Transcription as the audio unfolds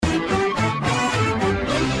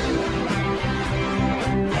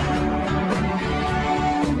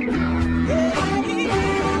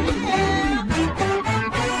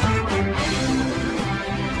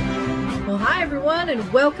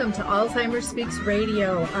Welcome to Alzheimer's Speaks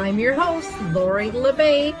Radio. I'm your host, Lori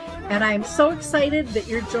LeBay, and I'm so excited that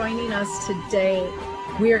you're joining us today.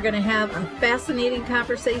 We are going to have a fascinating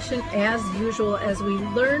conversation as usual as we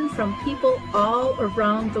learn from people all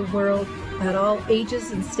around the world at all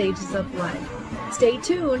ages and stages of life. Stay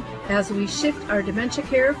tuned as we shift our dementia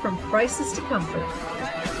care from crisis to comfort.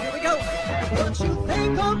 Here we go. What you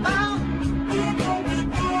think about,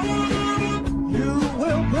 you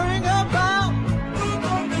will bring about.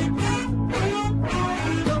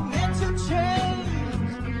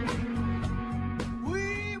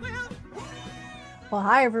 Well,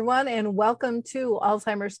 hi, everyone, and welcome to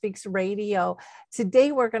Alzheimer's Speaks Radio.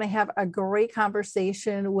 Today, we're going to have a great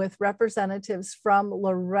conversation with representatives from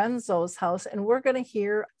Lorenzo's House, and we're going to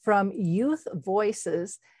hear from youth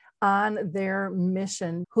voices on their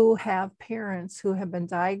mission who have parents who have been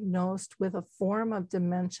diagnosed with a form of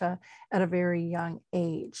dementia at a very young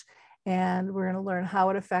age. And we're going to learn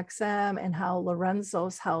how it affects them and how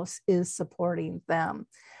Lorenzo's House is supporting them.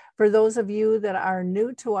 For those of you that are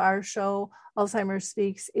new to our show, Alzheimer's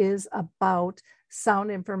Speaks is about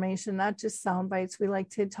sound information, not just sound bites. We like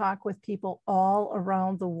to talk with people all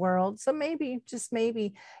around the world. So maybe, just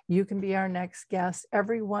maybe, you can be our next guest.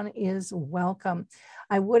 Everyone is welcome.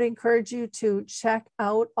 I would encourage you to check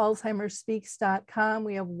out alzheimersspeaks.com.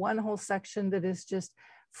 We have one whole section that is just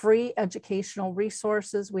free educational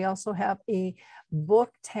resources. We also have a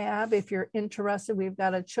book tab if you're interested. We've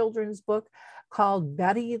got a children's book called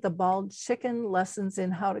Betty the Bald Chicken, Lessons in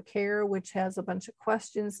How to Care, which has a bunch of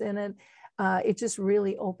questions in it. It just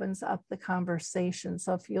really opens up the conversation.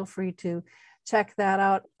 So feel free to check that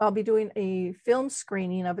out. I'll be doing a film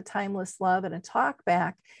screening of A Timeless Love and a talk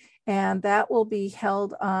back, and that will be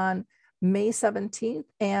held on May 17th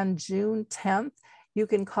and June 10th. You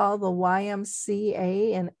can call the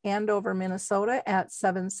YMCA in Andover, Minnesota at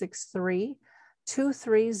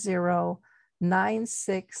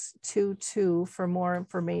 763-230-9622 for more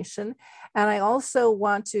information. And I also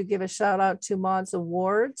want to give a shout out to Maud's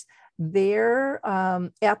Awards. Their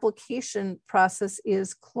application process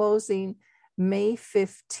is closing May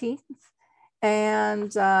 15th.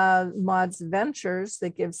 And Maud's Ventures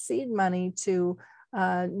that gives seed money to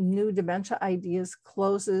new dementia ideas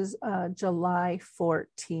closes July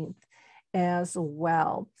 14th as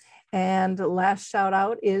well. And the last shout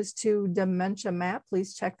out is to Dementia Map.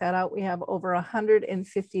 Please check that out. We have over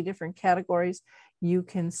 150 different categories you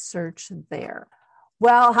can search there.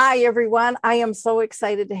 Well, hi, everyone. I am so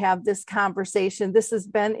excited to have this conversation. This has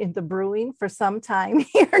been in the brewing for some time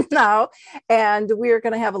here now, and we are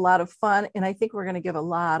going to have a lot of fun. And I think we're going to give a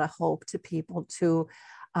lot of hope to people too.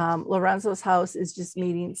 Lorenzo's House is just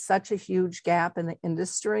meeting such a huge gap in the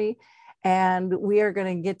industry. And we are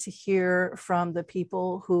going to get to hear from the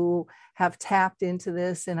people who have tapped into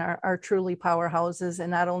this and are truly powerhouses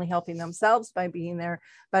and not only helping themselves by being there,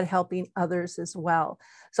 but helping others as well.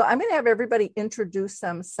 So I'm going to have everybody introduce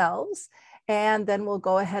themselves, and then we'll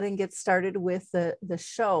go ahead and get started with the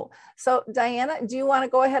show. So Diana, do you want to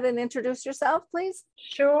go ahead and introduce yourself, please?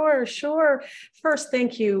 Sure. First,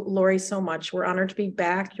 thank you, Lori, so much. We're honored to be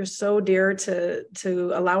back. You're so dear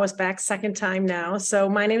to allow us back second time now. So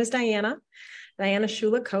my name is Diana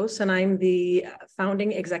Shula-Kos, and I'm the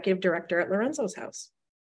founding executive director at Lorenzo's House.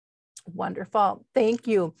 Wonderful. Thank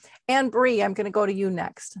you. And Bree, I'm going to go to you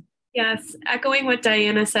next. Yes, echoing what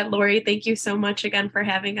Diana said, Lori, thank you so much again for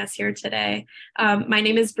having us here today. My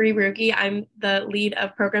name is Bree Ruge. I'm the lead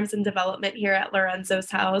of programs and development here at Lorenzo's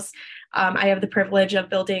House. I have the privilege of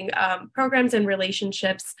building programs and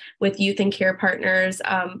relationships with youth and care partners,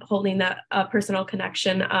 holding that personal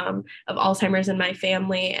connection of Alzheimer's in my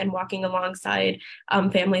family and walking alongside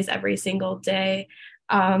families every single day.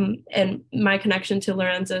 And my connection to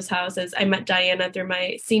Lorenzo's House is I met Diana through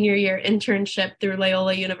my senior year internship through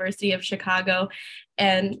Loyola University of Chicago,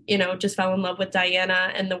 and, just fell in love with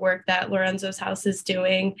Diana and the work that Lorenzo's House is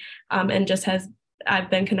doing, and I've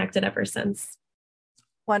been connected ever since.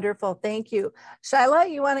 Wonderful. Thank you.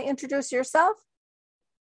 Shyla, you want to introduce yourself?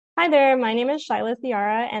 Hi there. My name is Shyla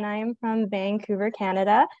Thiara, and I am from Vancouver,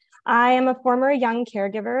 Canada. I am a former young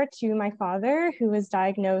caregiver to my father, who was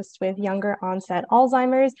diagnosed with younger onset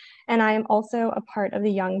Alzheimer's, and I am also a part of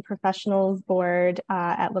the Young Professionals Board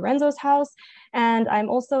at Lorenzo's House, and I'm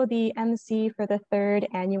also the MC for the 3rd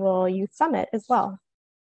Annual Youth Summit as well.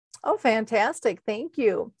 Oh, fantastic. Thank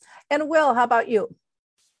you. And Will, how about you?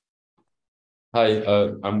 Hi,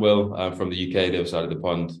 I'm Will. I'm from the UK, the other side of the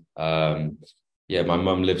pond. My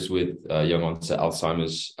mum lives with young onset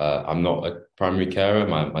Alzheimer's. I'm not a primary carer.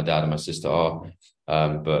 My dad and my sister are.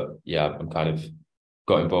 I'm kind of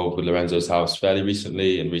got involved with Lorenzo's House fairly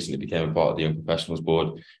recently and recently became a part of the Young Professionals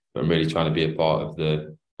Board, but I'm really trying to be a part of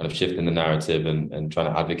the kind of shifting the narrative and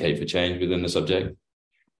trying to advocate for change within the subject.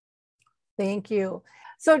 Thank you.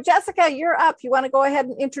 So Jessica, you're up. You want to go ahead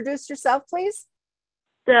and introduce yourself, please?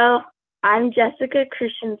 So I'm Jessica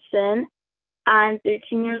Christensen. I'm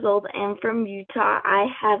 13 years old and from Utah. I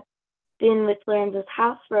have been with Lorenzo's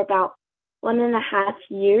House for about 1.5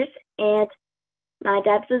 years, and my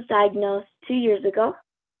dad was diagnosed 2 years ago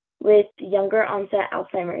with younger onset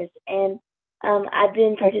Alzheimer's. And I've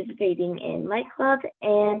been participating in Light Club,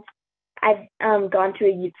 and I've gone to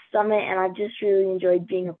a youth summit, and I've just really enjoyed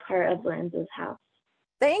being a part of Lorenzo's House.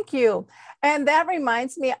 Thank you. And that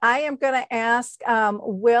reminds me, I am going to ask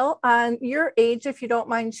Will on your age, if you don't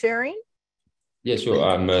mind sharing. Yeah, sure.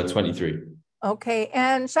 I'm 23. Okay.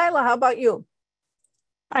 And Shyla, how about you?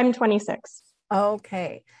 I'm 26.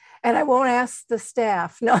 Okay. And I won't ask the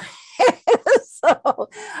staff. No. So,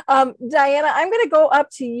 Diana, I'm going to go up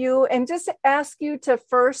to you and just ask you to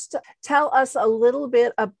first tell us a little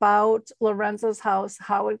bit about Lorenzo's House,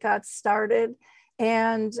 how it got started,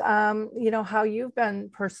 and, how you've been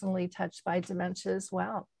personally touched by dementia as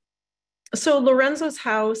well. So Lorenzo's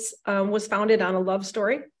House was founded on a love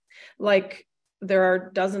story. Like, there are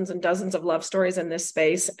dozens and dozens of love stories in this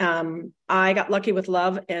space. I got lucky with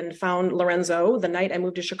love and found Lorenzo the night I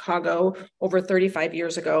moved to Chicago over 35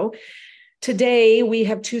 years ago. Today, we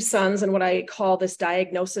have 2 sons and what I call this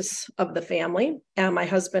diagnosis of the family. My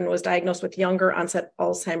husband was diagnosed with younger onset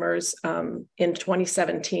Alzheimer's in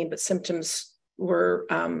 2017, but symptoms were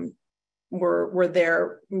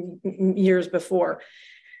there years before.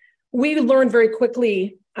 I learned very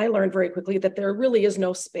quickly that there really is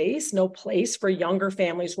no space, no place for younger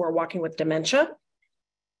families who are walking with dementia.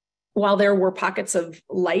 While there were pockets of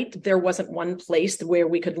light, there wasn't one place where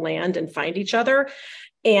we could land and find each other.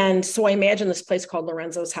 And so I imagine this place called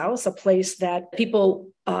Lorenzo's House, a place that people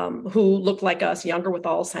who look like us, younger with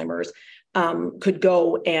Alzheimer's, could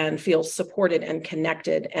go and feel supported and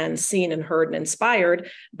connected and seen and heard and inspired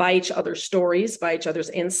by each other's stories, by each other's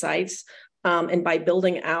insights, and by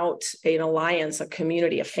building out an alliance, a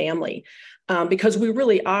community, a family. Because we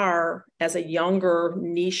really are, as a younger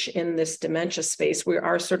niche in this dementia space, we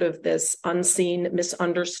are sort of this unseen,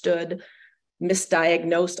 misunderstood,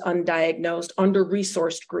 misdiagnosed, undiagnosed,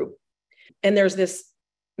 under-resourced group. And there's this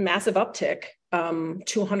massive uptick,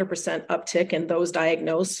 200% uptick in those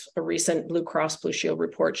diagnosed. A recent Blue Cross Blue Shield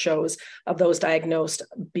report shows of those diagnosed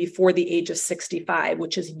before the age of 65,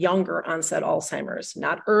 which is younger onset Alzheimer's,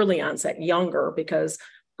 not early onset, younger, because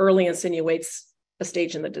early insinuates a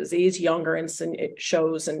stage in the disease, younger it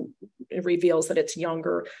shows and it reveals that it's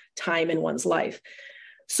younger time in one's life.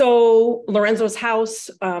 So Lorenzo's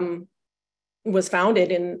House was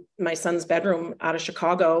founded in my son's bedroom out of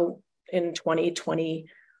Chicago in 2021.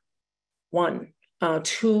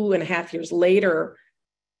 2.5 years later,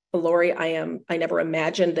 Lori, I never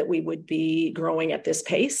imagined that we would be growing at this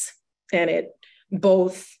pace. And it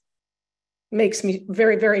both makes me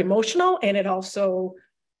very, very emotional. And it also,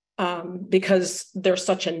 because there's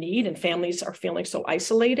such a need and families are feeling so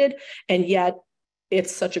isolated, and yet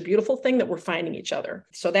it's such a beautiful thing that we're finding each other.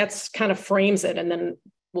 So that's kind of frames it. And then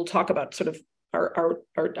we'll talk about sort of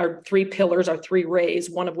our 3 pillars, our 3 rays,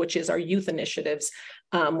 one of which is our youth initiatives,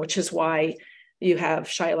 which is why you have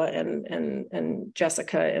Shyla and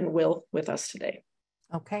Jessica and Will with us today.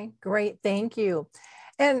 Okay, great. Thank you.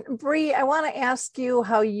 And Bree, I want to ask you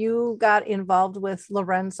how you got involved with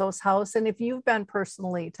Lorenzo's House and if you've been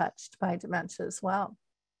personally touched by dementia as well.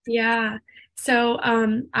 Yeah. So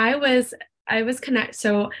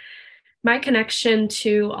my connection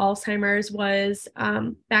to Alzheimer's was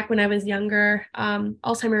back when I was younger.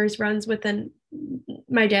 Alzheimer's runs within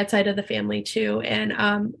my dad's side of the family too.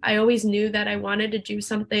 And I always knew that I wanted to do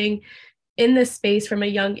something in this space from a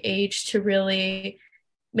young age to really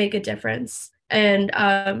make a difference. And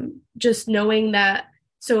just knowing that,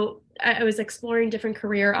 so I was exploring different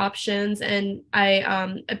career options, and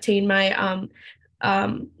I obtained my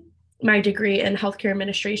my degree in healthcare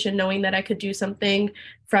administration, knowing that I could do something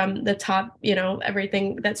from the top,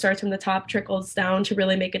 everything that starts from the top trickles down to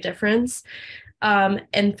really make a difference.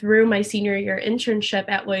 And through my senior year internship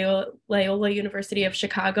at Loyola University of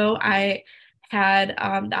Chicago, I had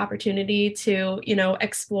the opportunity to,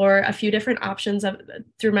 explore a few different options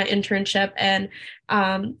through my internship. And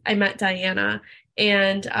I met Diana,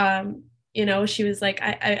 and she was like,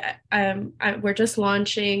 we're just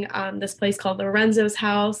launching this place called Lorenzo's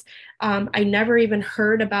House. I never even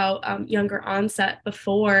heard about younger onset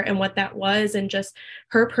before and what that was, and just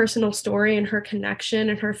her personal story and her connection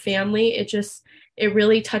and her family. It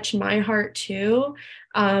really touched my heart too.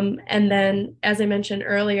 And then, as I mentioned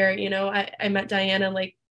earlier, I met Diana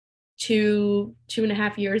like two and a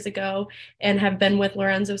half years ago, and have been with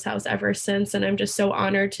Lorenzo's house ever since. And I'm just so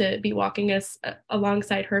honored to be walking us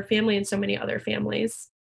alongside her family and so many other families.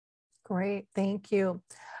 Great, thank you.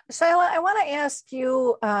 Shyla, I want to ask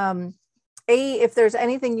you, if there's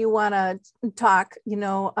anything you want to talk,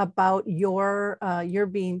 about your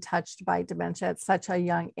being touched by dementia at such a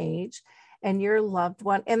young age and your loved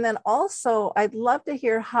one. And then also, I'd love to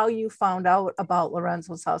hear how you found out about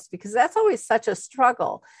Lorenzo's house, because that's always such a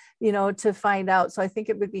struggle, to find out. So I think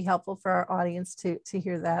it would be helpful for our audience to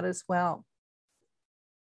hear that as well.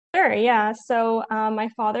 Sure, yeah. So my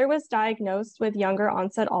father was diagnosed with younger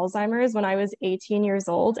onset Alzheimer's when I was 18 years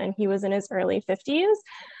old, and he was in his early 50s.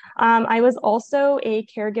 I was also a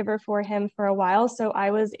caregiver for him for a while. So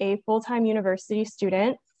I was a full-time university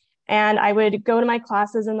student, and I would go to my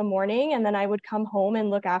classes in the morning, and then I would come home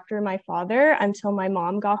and look after my father until my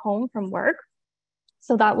mom got home from work.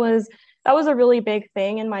 So that was a really big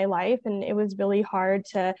thing in my life, and it was really hard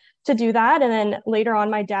to do that. And then later on,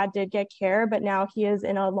 my dad did get care, but now he is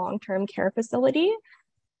in a long-term care facility.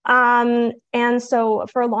 And so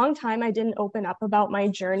for a long time, I didn't open up about my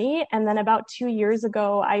journey. And then about 2 years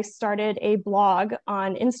ago, I started a blog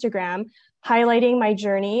on Instagram highlighting my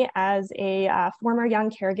journey as a former young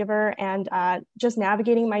caregiver and just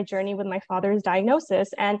navigating my journey with my father's diagnosis.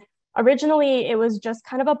 And originally, it was just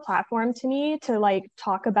kind of a platform to me to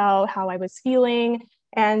talk about how I was feeling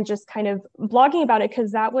and just kind of blogging about it,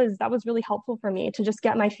 because that was really helpful for me to just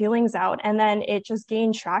get my feelings out. And then it just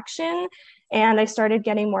gained traction, and I started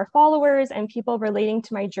getting more followers and people relating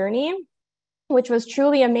to my journey, which was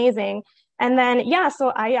truly amazing. And then, so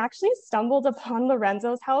I actually stumbled upon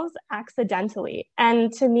Lorenzo's house accidentally.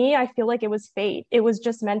 And to me, I feel like it was fate. It was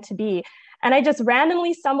just meant to be. And I just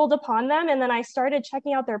randomly stumbled upon them. And then I started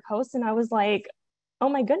checking out their posts, and I was like, oh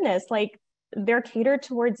my goodness, they're catered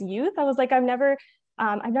towards youth. I was like, I've never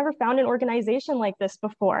found an organization like this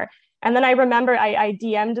before. And then I remember I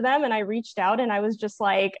DM'd them and I reached out, and I was just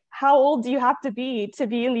like, how old do you have to be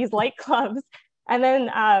in these light clubs? And then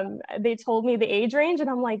they told me the age range, and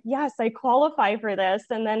I'm like, yes, I qualify for this.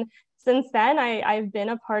 And then since then, I've been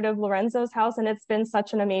a part of Lorenzo's house, and it's been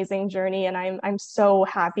such an amazing journey. And I'm so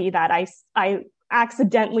happy that I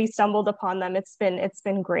accidentally stumbled upon them. It's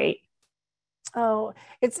been great. Oh,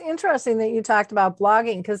 it's interesting that you talked about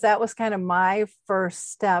blogging, because that was kind of my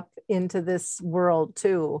first step into this world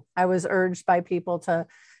too. I was urged by people to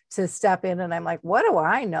step in, and I'm like, what do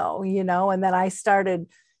I know? And then I started,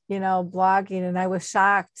 blogging, and I was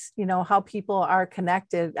shocked, how people are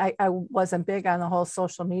connected. I wasn't big on the whole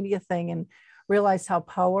social media thing and realized how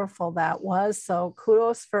powerful that was. So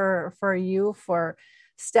kudos for you for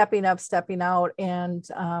stepping up, stepping out, and,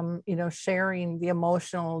 sharing the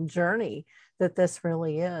emotional journey that this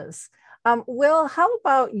really is. Will, how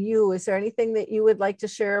about you? Is there anything that you would like to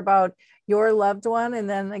share about your loved one? And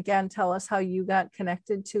then again, tell us how you got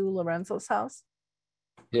connected to Lorenzo's house.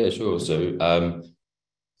 Yeah, sure. So,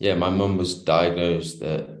 my mum was diagnosed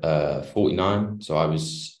at 49. So I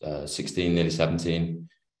was 16, nearly 17.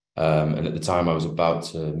 And at the time I was about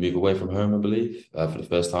to move away from home, I believe, for the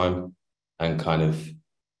first time. And kind of,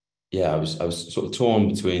 I was sort of torn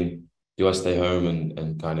between, do I stay home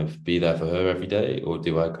and kind of be there for her every day, or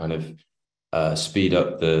do I kind of speed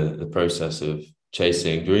up the process of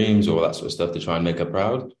chasing dreams or all that sort of stuff to try and make her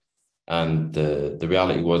proud? And the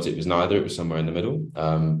reality was it was neither. It was somewhere in the middle.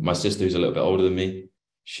 My sister, who's a little bit older than me,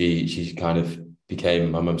 she kind of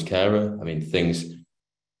became my mum's carer. To be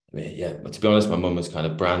honest, my mum was kind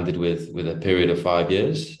of branded with a period of 5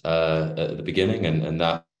 years at the beginning, and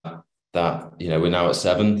that we're now at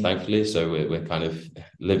 7, thankfully. So we're kind of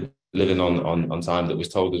living on time that was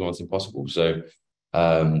told was once impossible. So,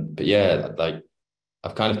 I've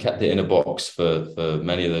kind of kept it in a box for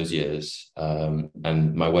many of those years.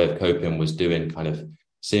 And my way of coping was doing kind of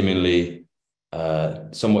seemingly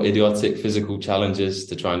somewhat idiotic physical challenges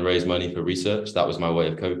to try and raise money for research. That was my way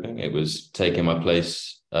of coping. It was taking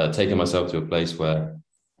myself to a place where,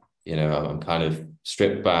 I'm kind of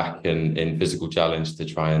stripped back in physical challenge to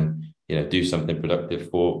try and, do something productive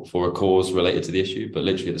for a cause related to the issue. But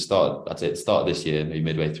literally at the start of this year, maybe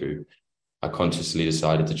midway through, I consciously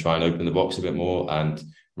decided to try and open the box a bit more and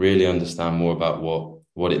really understand more about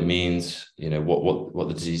what it means, what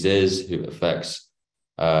the disease is, who it affects.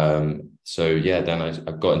 Then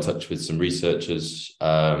I got in touch with some researchers.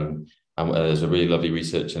 And there's a really lovely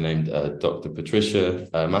researcher named Dr. Patricia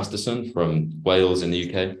Masterson from Wales in the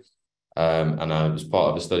UK. And I was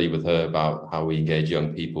part of a study with her about how we engage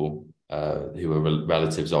young people who are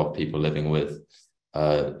relatives of people living with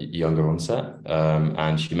younger onset.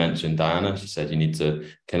 And she mentioned Diana. She said, you need to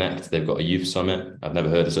connect. They've got a youth summit. I've never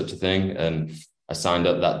heard of such a thing. And I signed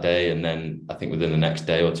up that day, and then I think within the next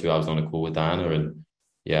day or two, I was on a call with Diana. And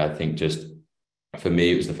yeah, I think just for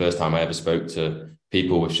me, it was the first time I ever spoke to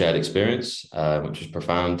people with shared experience, which was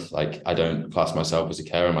profound. Like, I don't class myself as a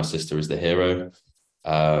carer. My sister is the hero.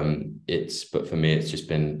 But for me, it's just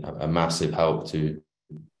been a massive help to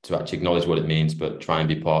actually acknowledge what it means, but try and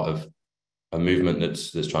be part of a movement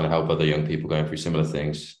that's trying to help other young people going through similar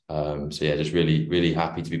things. So yeah, just really, really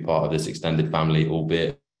happy to be part of this extended family,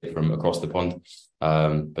 albeit from across the pond.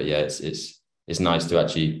 But yeah, it's nice to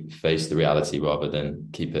actually face the reality rather than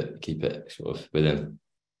keep it sort of within.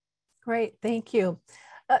 Great, thank you.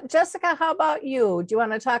 Jessica, how about you? Do you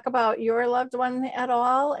want to talk about your loved one at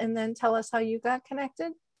all, and then tell us how you got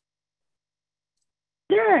connected?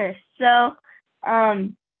 Sure. So,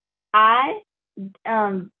 I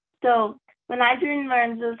so when I joined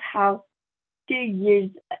Lorenzo's house 2 years,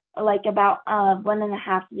 like about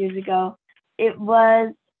 1.5 years ago, it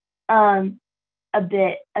was a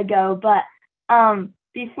bit ago, but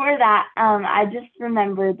before that, I just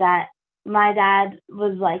remember that my dad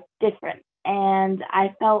was like different, and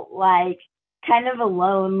I felt like kind of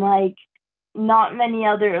alone, like not many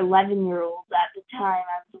other 11-year-olds at the time,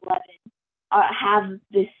 I was 11, have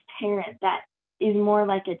this parent that is more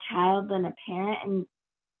like a child than a parent, and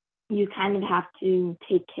you kind of have to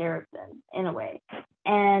take care of them in a way.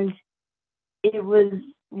 And it was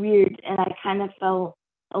weird, and I kind of felt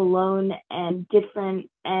alone and different,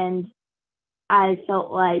 and I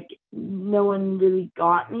felt like no one really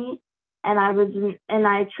got me. And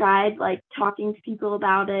I tried like talking to people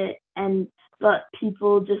about it, but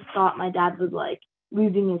people just thought my dad was like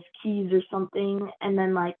losing his keys or something. And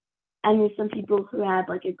then like I knew some people who had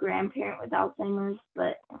like a grandparent with Alzheimer's,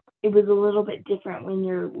 but it was a little bit different when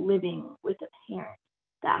you're living with a parent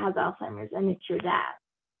that has Alzheimer's and it's your dad.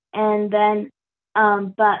 And then,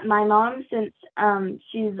 but my mom, since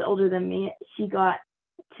she's older than me, she got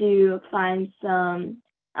to find some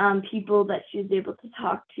people that she was able to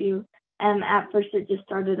talk to. And at first it just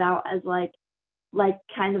started out as like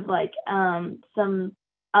kind of like some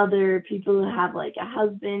other people who have like a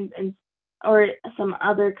husband or some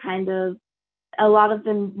other kind of, a lot of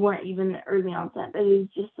them weren't even early onset, but it was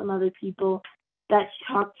just some other people that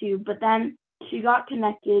she talked to. But then she got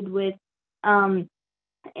connected with a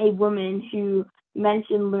woman who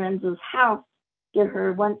mentioned Lorenzo's house to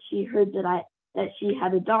her once she heard that she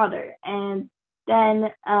had a daughter. And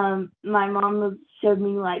then my mom showed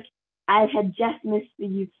me, like, I had just missed the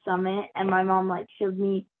youth summit, and my mom like showed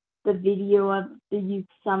me the video of the youth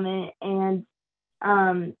summit, and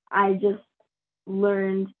I just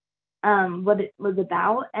learned what it was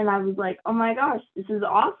about, and I was like, oh my gosh, this is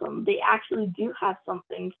awesome. They actually do have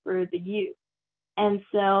something for the youth. And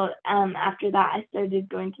so after that, I started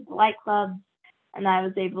going to the light clubs, and I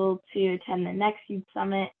was able to attend the next youth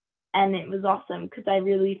summit, and it was awesome because I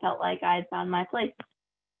really felt like I had found my place.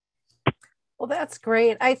 Well, that's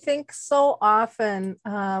great. I think so often,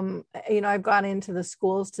 I've gone into the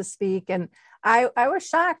schools to speak, and I was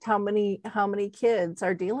shocked how many kids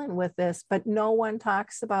are dealing with this, but no one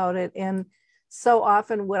talks about it. And so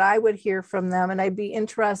often what I would hear from them, and I'd be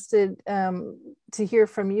interested to hear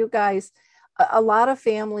from you guys, a lot of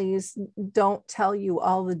families don't tell you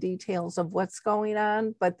all the details of what's going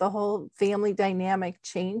on, but the whole family dynamic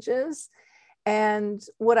changes. And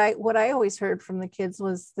what I always heard from the kids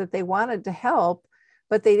was that they wanted to help,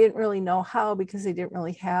 but they didn't really know how because they didn't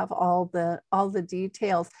really have all the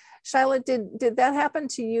details. Shyla, did that happen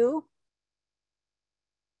to you?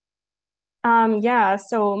 Yeah,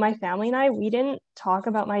 so my family and I, we didn't talk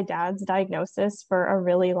about my dad's diagnosis for a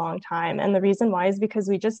really long time. And the reason why is because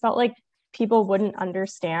we just felt like people wouldn't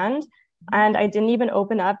understand. And I didn't even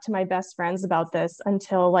open up to my best friends about this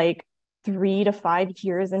until like 3 to 5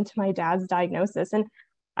 years into my dad's diagnosis. And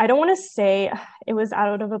I don't want to say it was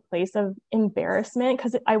out of a place of embarrassment,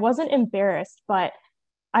 because I wasn't embarrassed, but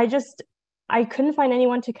I couldn't find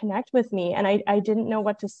anyone to connect with me, and I didn't know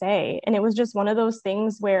what to say. And it was just one of those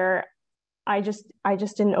things where I just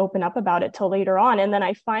didn't open up about it till later on. And then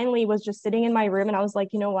I finally was just sitting in my room, and I was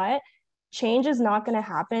like, you know what? Change is not going to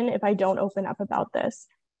happen if I don't open up about this.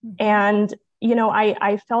 Mm-hmm. And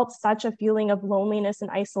I felt such a feeling of loneliness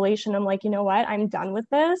and isolation. I'm like, you know what? I'm done with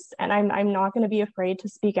this, and I'm not going to be afraid to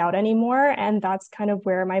speak out anymore. And that's kind of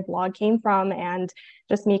where my blog came from, and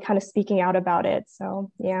just me kind of speaking out about it.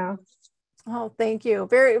 So, yeah. Oh, thank you.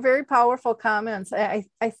 Very, very powerful comments. I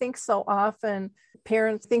think so often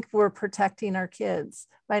parents think we're protecting our kids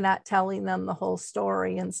by not telling them the whole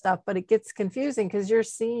story and stuff, but it gets confusing because you're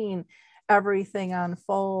seeing everything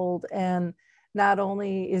unfold, and not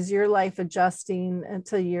only is your life adjusting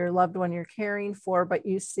to your loved one you're caring for, but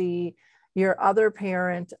you see, your other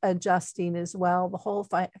parent adjusting as well, the whole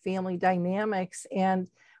family dynamics. And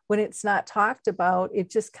when it's not talked about, it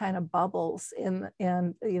just kind of bubbles. And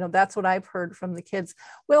that's what I've heard from the kids.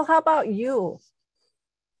 Will, how about you?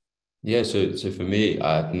 Yeah, so for me,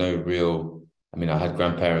 I had no real, I mean, I had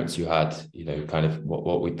grandparents who had, kind of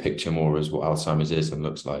what we picture more as what Alzheimer's is and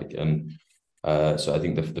looks like. And so I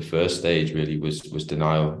think the first stage really was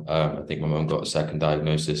denial. I think my mum got a second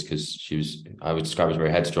diagnosis because I would describe her as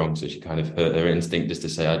very headstrong. So she kind of, her instinct is to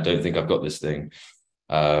say, I don't think I've got this thing.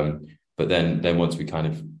 But then once we kind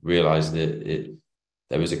of realized it,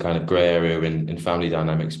 there was a kind of gray area in family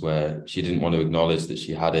dynamics where she didn't want to acknowledge that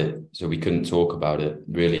she had it. So we couldn't talk about it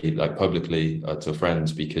really like publicly to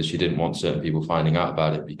friends, because she didn't want certain people finding out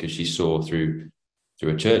about it, because she saw through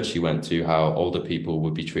a church she went to how older people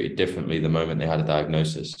would be treated differently the moment they had a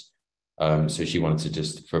diagnosis. So she wanted to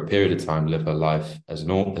just, for a period of time, live her life as a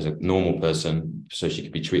normal person so she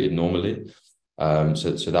could be treated normally.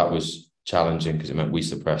 So that was challenging because it meant we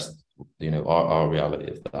suppressed, our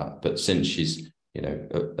reality of that. But since she's,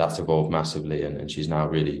 that's evolved massively, and she's now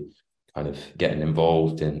really kind of getting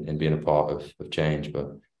involved in being a part of change.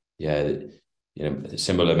 But yeah,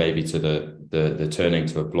 similar maybe to the turning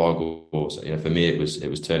to a blog, or for me it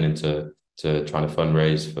was turning to trying to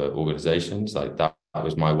fundraise for organizations like that. That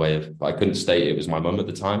was my way of, I couldn't state it was my mum at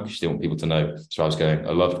the time because she didn't want people to know. So I was going,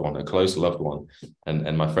 a loved one, a close loved one.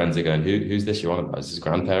 And my friends are going, who's this you're on about? Is this a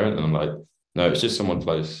grandparent? And I'm like, no, it's just someone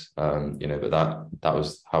close. But that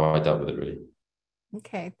was how I dealt with it, really.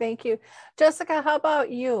 Okay, thank you. Jessica, how about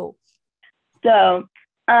you? So,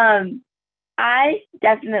 I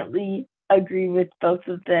definitely agree with both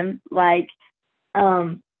of them. Like,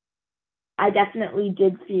 I definitely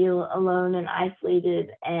did feel alone and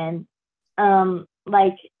isolated, and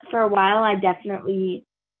like for a while I definitely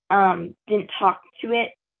didn't talk to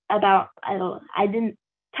it about, I didn't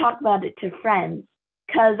talk about it to friends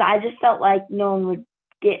because I just felt like no one would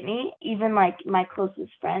get me, even like my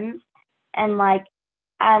closest friends. And like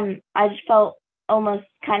I just felt almost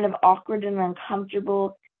kind of awkward and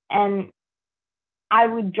uncomfortable, and I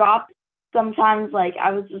would drop sometimes. Like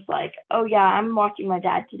I was just like, oh yeah, I'm watching my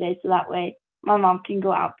dad today, so that way my mom can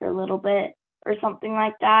go out for a little bit or something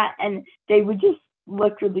like that. And they would just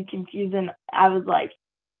look really confused, and I was like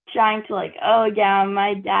trying to like, oh yeah,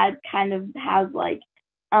 my dad kind of has like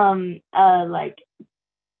like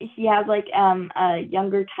he has like a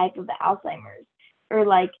younger type of Alzheimer's, or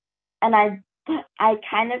like, and I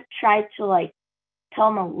kind of tried to like tell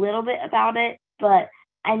him a little bit about it, but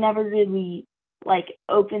I never really like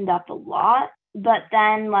opened up a lot. But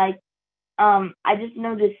then like I just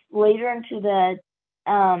noticed later into the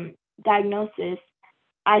diagnosis,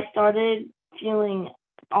 I started feeling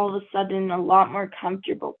all of a sudden a lot more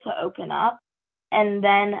comfortable to open up. And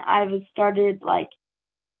then started like,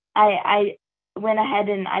 I went ahead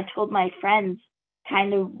and I told my friends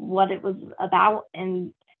kind of what it was about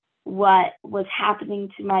and what was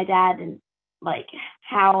happening to my dad, and like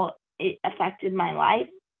how it affected my life.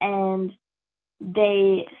 And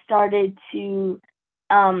they started to,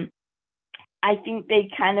 I think they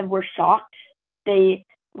kind of were shocked. They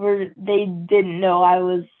didn't know I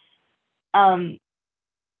was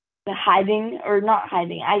hiding, or not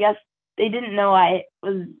hiding. I guess they didn't know I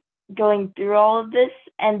was going through all of this,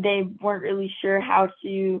 and they weren't really sure how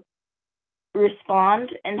to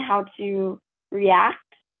respond and how to react.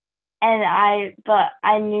 But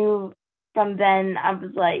I knew from then, I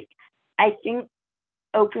was like, I think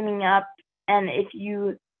opening up, and if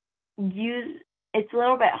you it's a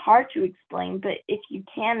little bit hard to explain, but if you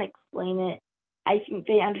can explain it, I think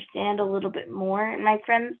they understand a little bit more. And my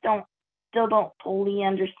friends still don't fully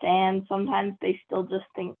understand. Sometimes they still just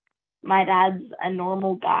think my dad's a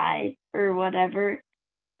normal guy or whatever.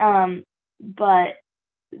 But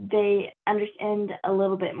they understand a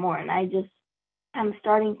little bit more. And I'm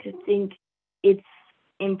starting to think it's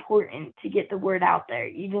important to get the word out there,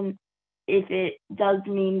 even if it does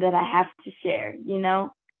mean that I have to share,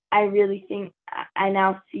 I really think I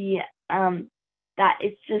now see that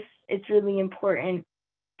it's really important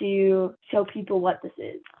to show people what this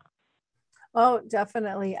is. Oh,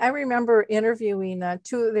 definitely. I remember interviewing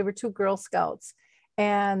they were two Girl Scouts,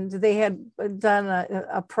 and they had done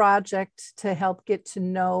a project to help get to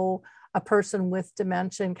know a person with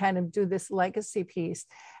dementia and kind of do this legacy piece.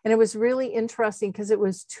 And it was really interesting because it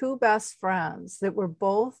was two best friends that were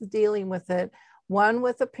both dealing with it, one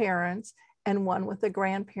with a parent and one with a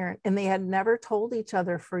grandparent, and they had never told each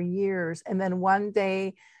other for years. And then one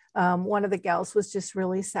day, one of the gals was just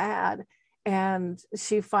really sad, and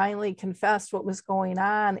she finally confessed what was going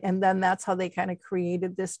on. And then that's how they kind of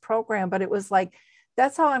created this program. But it was like,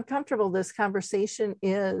 that's how uncomfortable this conversation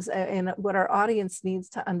is, and what our audience needs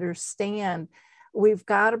to understand. We've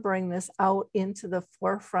got to bring this out into the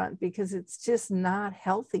forefront because it's just not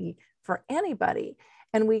healthy for anybody.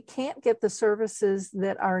 And we can't get the services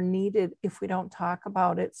that are needed if we don't talk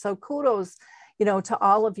about it. So kudos, to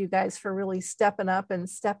all of you guys for really stepping up and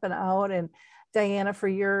stepping out. And Diana, for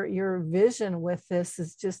your vision with this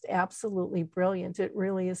is just absolutely brilliant. It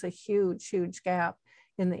really is a huge, huge gap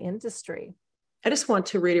in the industry. I just want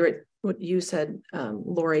to reiterate what you said,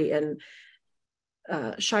 Lori, and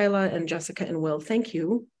Shyla and Jessica and Will. Thank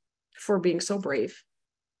you for being so brave,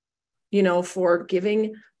 for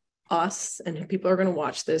giving us, and people are going to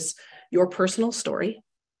watch this, your personal story,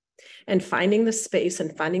 and finding the space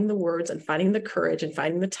and finding the words and finding the courage and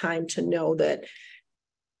finding the time to know that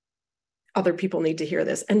other people need to hear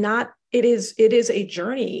this. And it is a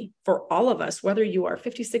journey for all of us, whether you are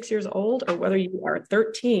 56 years old or whether you are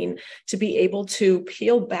 13, to be able to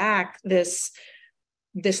peel back this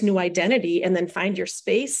new identity and then find your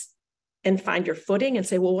space and find your footing and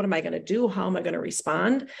say, well, what am I going to do? How am I going to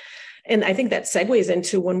respond? And I think that segues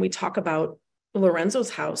into when we talk about Lorenzo's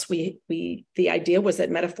house. The idea was that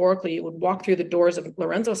metaphorically you would walk through the doors of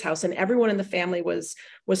Lorenzo's house and everyone in the family was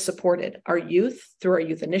supported. Our youth, through our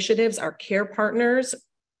youth initiatives, our care partners,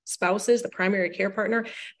 spouses, the primary care partner,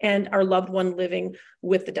 and our loved one living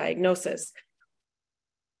with the diagnosis.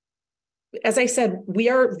 As I said, we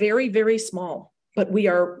are very, very small, but we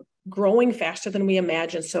are growing faster than we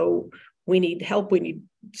imagined. So we need help, we need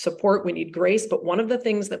support, we need grace. But one of the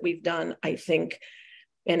things that we've done, I think,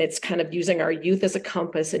 and it's kind of using our youth as a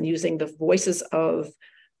compass and using the voices of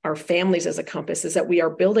our families as a compass, is that we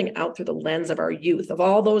are building out through the lens of our youth,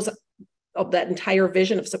 of that entire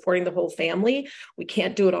vision of supporting the whole family. We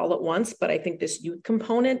can't do it all at once, but I think this youth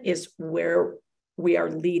component is where we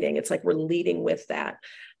are leading. It's like we're leading with that.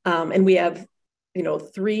 And we have,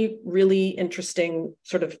 3 really interesting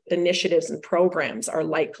sort of initiatives and programs. Our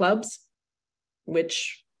light clubs,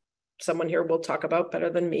 which someone here will talk about better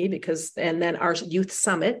than me, and then our youth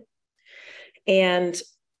summit, and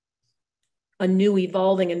a new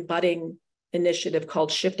evolving and budding initiative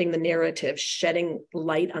called Shifting the Narrative, shedding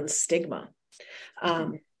light on stigma.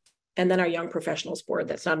 And then our young professionals board,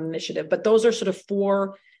 that's not an initiative, but those are sort of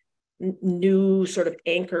 4 new sort of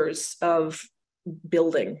anchors of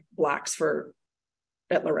building blocks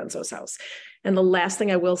at Lorenzo's house. And the last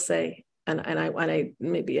thing I will say, and I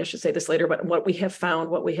maybe I should say this later, but what we have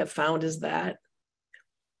found is that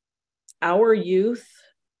our youth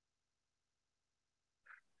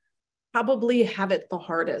probably have it the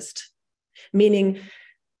hardest. Meaning,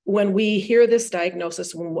 when we hear this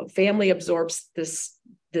diagnosis, when family absorbs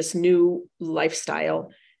this new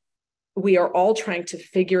lifestyle, we are all trying to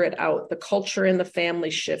figure it out. The culture in the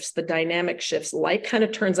family shifts, the dynamic shifts, life kind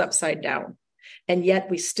of turns upside down. And yet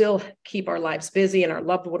we still keep our lives busy, and our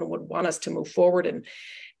loved one would want us to move forward.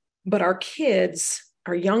 But our kids,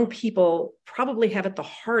 our young people, probably have it the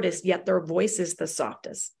hardest, yet their voice is the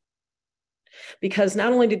softest. Because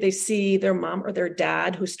not only do they see their mom or their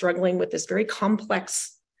dad who's struggling with this very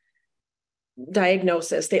complex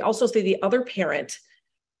diagnosis, they also see the other parent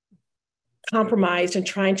compromised and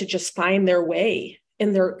trying to just find their way.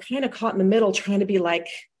 And they're kind of caught in the middle, trying to be like,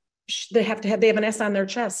 they have an S on their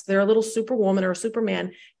chest. They're a little superwoman or a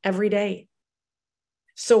superman every day.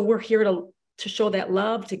 So we're here to show that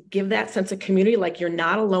love, to give that sense of community, like you're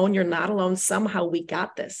not alone. You're not alone. Somehow we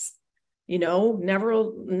got this, never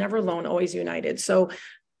alone, always united. So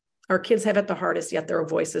our kids have it the hardest, yet their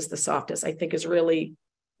voice is the softest, I think is really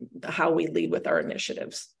how we lead with our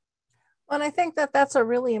initiatives. Well, and I think that that's a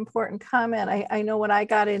really important comment. I know when I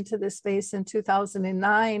got into this space in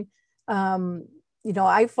 2009,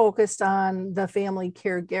 I focused on the family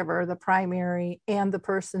caregiver, the primary, and the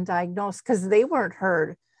person diagnosed, because they weren't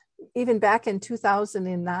heard even back in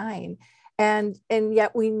 2009. And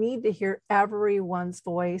yet we need to hear everyone's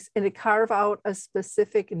voice and to carve out a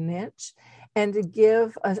specific niche and to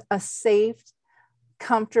give a safe,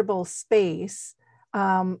 comfortable space,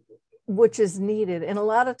 which is needed. And a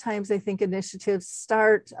lot of times I think initiatives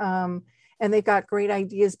start and they've got great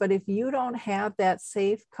ideas, but if you don't have that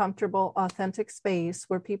safe, comfortable, authentic space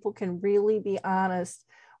where people can really be honest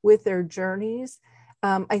with their journeys,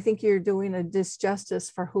 I think you're doing a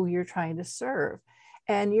disjustice for who you're trying to serve.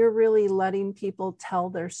 And you're really letting people tell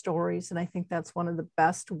their stories. And I think that's one of the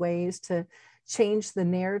best ways to change the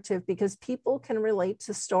narrative, because people can relate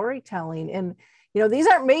to storytelling. And these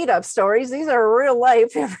aren't made up stories. These are real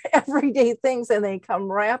life, everyday things, and they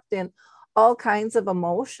come wrapped in all kinds of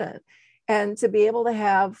emotion. And to be able to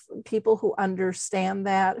have people who understand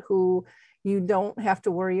that, who, You don't have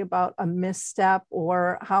to worry about a misstep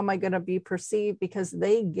or how am I going to be perceived, because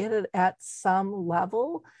they get it at some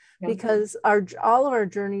level, because all of our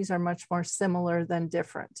journeys are much more similar than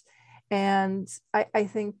different. And I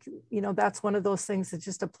think, that's one of those things that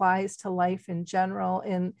just applies to life in general.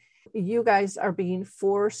 And you guys are being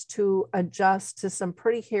forced to adjust to some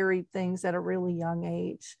pretty hairy things at a really young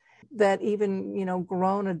age that even,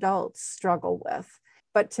 grown adults struggle with.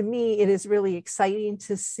 But to me, it is really exciting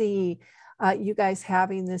to see you guys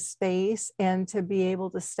having this space and to be able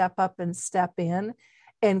to step up and step in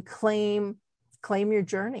and claim your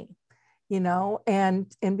journey,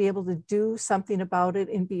 and be able to do something about it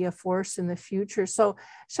and be a force in the future. So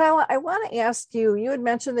Shyla, I want to ask you, you had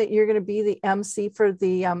mentioned that you're going to be the MC for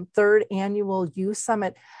the third annual Youth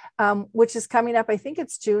Summit, which is coming up. I think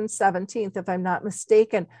it's June 17th, if I'm not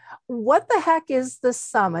mistaken. What the heck is the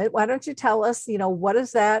summit? Why don't you tell us, what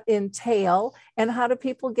does that entail and how do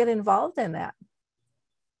people get involved in that?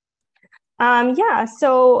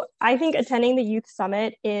 So I think attending the Youth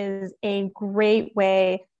Summit is a great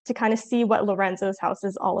way to kind of see what Lorenzo's House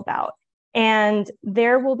is all about. And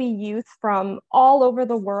there will be youth from all over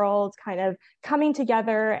the world kind of coming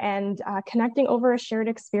together and connecting over a shared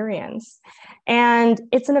experience. And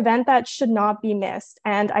it's an event that should not be missed.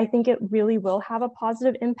 And I think it really will have a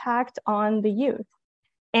positive impact on the youth.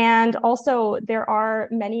 And also, there are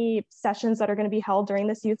many sessions that are going to be held during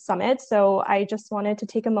this Youth Summit. So I just wanted to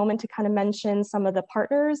take a moment to kind of mention some of the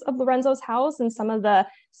partners of Lorenzo's House and some of the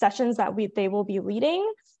sessions that they will be leading.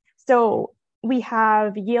 So we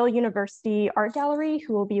have Yale University Art Gallery,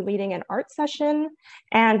 who will be leading an art session.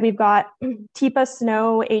 And we've got Teepa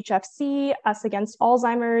Snow, HFC, Us Against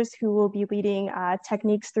Alzheimer's, who will be leading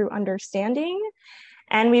Techniques Through Understanding.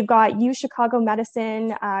 And we've got U Chicago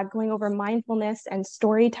Medicine going over mindfulness and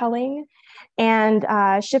storytelling and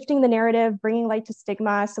shifting the narrative, bringing light to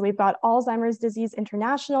stigma. So we've got Alzheimer's Disease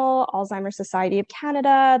International, Alzheimer's Society of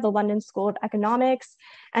Canada, the London School of Economics,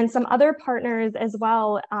 and some other partners as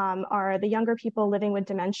well are the Younger People Living with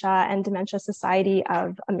Dementia and Dementia Society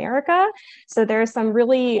of America. So there's some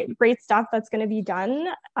really great stuff that's going to be done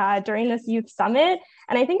during this Youth Summit.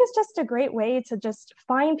 And I think it's just a great way to just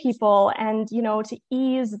find people and, to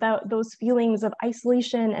ease those feelings of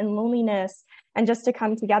isolation and loneliness and just to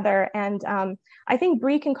come together. And I think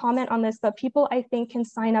Bree can comment on this, but people, I think, can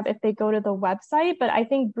sign up if they go to the website. But I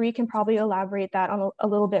think Bree can probably elaborate that on a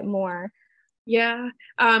little bit more. Yeah,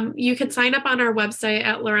 you can sign up on our website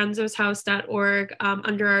at lorenzoshouse.org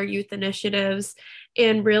under our youth initiatives.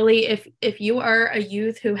 And really, if you are a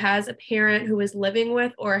youth who has a parent who is living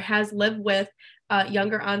with or has lived with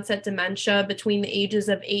younger onset dementia between the ages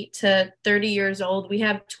of 8 to 30 years old, we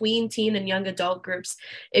have tween, teen, and young adult groups.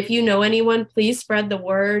 If you know anyone, please spread the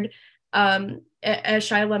word. As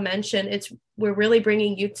Shyla mentioned, we're really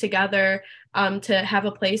bringing youth together to have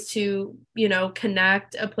a place to,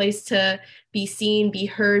 connect, a place to be seen, be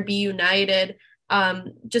heard, be united.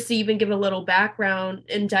 Just to even give a little background,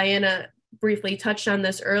 and Diana briefly touched on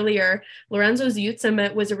this earlier, Lorenzo's Youth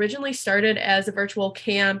Summit was originally started as a virtual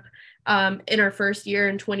camp in our first year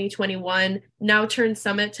in 2021, now turned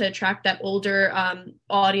summit to attract that older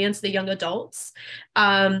audience, the young adults.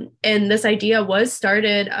 And this idea was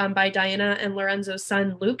started by Diana and Lorenzo's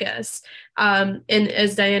son, Lucas. And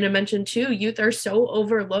as Diana mentioned too, youth are so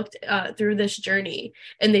overlooked through this journey,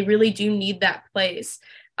 and they really do need that place.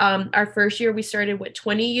 Our first year, we started with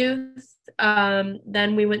 20 youth.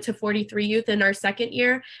 Then we went to 43 youth in our second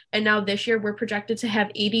year. And now this year we're projected to have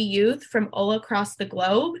 80 youth from all across the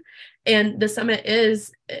globe. And the summit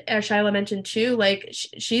is, as Shyla mentioned too, like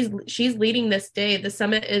she's leading this day. The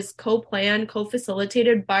summit is co-planned,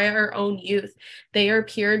 co-facilitated by our own youth. They are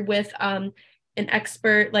paired with an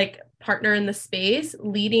expert partner in the space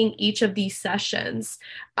leading each of these sessions.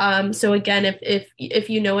 So again, if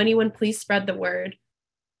you know anyone, please spread the word.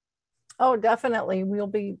 Oh, definitely. We'll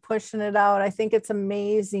be pushing it out. I think it's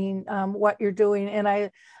amazing what you're doing. And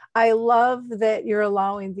I love that you're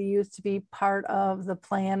allowing the youth to be part of the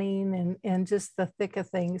planning and just the thick of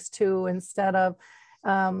things too, instead of,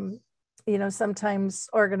 sometimes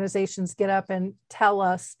organizations get up and tell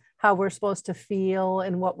us how we're supposed to feel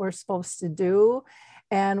and what we're supposed to do.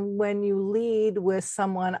 And when you lead with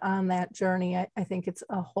someone on that journey, I think it's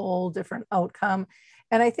a whole different outcome.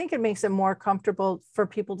 And I think it makes it more comfortable for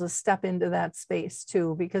people to step into that space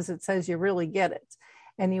too, because it says you really get it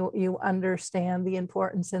and you understand the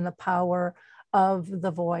importance and the power of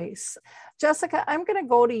the voice. Jessica, I'm going to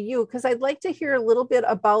go to you because I'd like to hear a little bit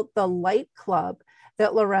about the Light Club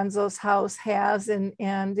that Lorenzo's House has. And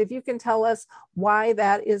if you can tell us why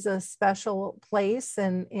that is a special place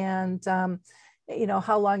and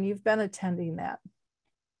how long you've been attending that.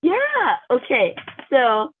 Yeah. Okay.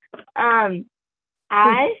 So,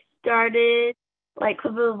 I started like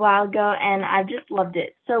Club a little while ago, and I just loved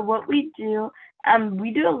it. So what we do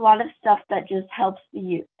a lot of stuff that just helps the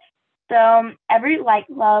youth. So every light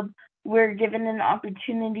club, we're given an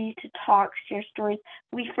opportunity to talk, share stories.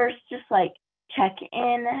 We first just like check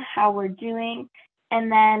in how we're doing,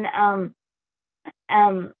 and then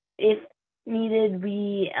if needed,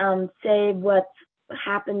 we say what's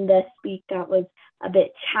happened this week that was a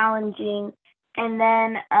bit challenging, and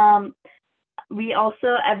then we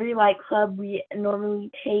also every light club we normally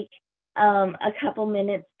take a couple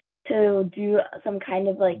minutes to do some kind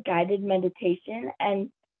of like guided meditation, and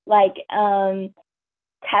like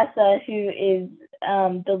Tessa, who is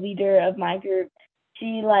the leader of my group,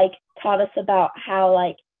 she like taught us about how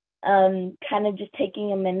like kind of just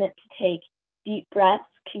taking a minute to take deep breaths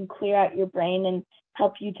can clear out your brain and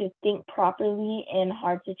help you to think properly in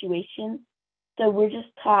hard situations. So we're just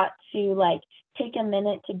taught to like take a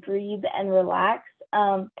minute to breathe and relax.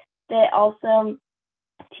 They also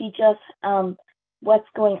teach us what's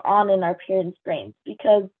going on in our parents' brains,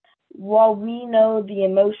 because while we know the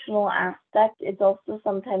emotional aspect, it also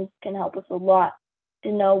sometimes can help us a lot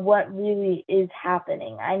to know what really is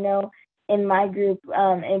happening. I know in my group,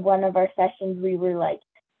 in one of our sessions, we were like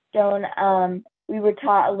shown, we were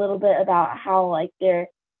taught a little bit about how like their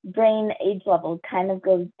brain age level kind of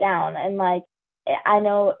goes down. And like, I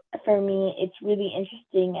know for me, it's really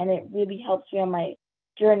interesting, and it really helps me on my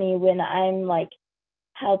journey when I'm like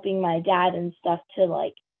helping my dad and stuff to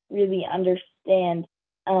like really understand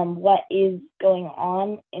what is going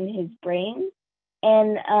on in his brain.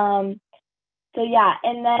 And so yeah,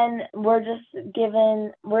 and then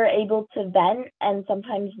we're able to vent, and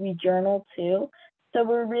sometimes we journal too. So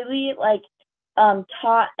we're really like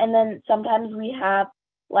taught, and then sometimes we have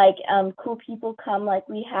like cool people come, like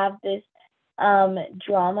we have this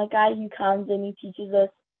drama guy who comes and he teaches us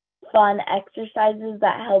fun exercises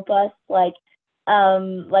that help us like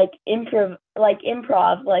improv like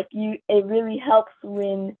it really helps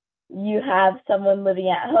when you have someone living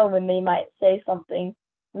at home and they might say something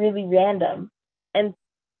really random, and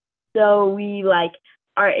so we like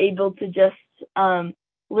are able to just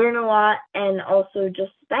learn a lot and also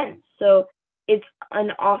just vent. So it's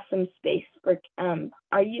an awesome space for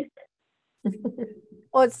our youth.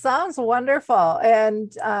 Well, it sounds wonderful.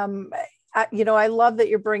 And, I love that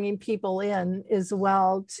you're bringing people in as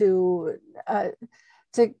well to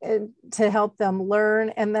help them learn.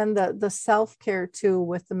 And then the self-care too,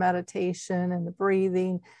 with the meditation and the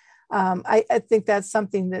breathing. I think that's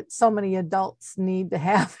something that so many adults need to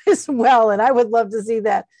have as well. And I would love to see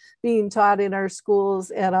that being taught in our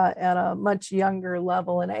schools at a much younger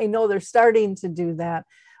level. And I know they're starting to do that,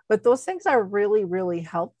 but those things are really, really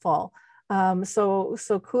helpful. So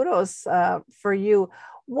kudos for you.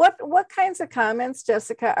 What kinds of comments,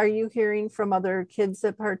 Jessica, are you hearing from other kids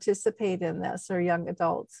that participate in this, or young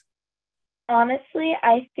adults? Honestly,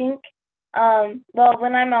 I think,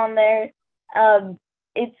 when I'm on there,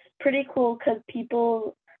 it's pretty cool because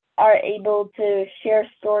people are able to share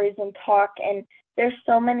stories and talk, and there's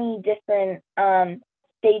so many different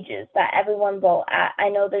stages that everyone's all at. I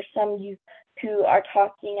know there's some youth who are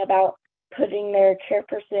talking about putting their care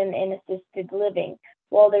person in assisted living,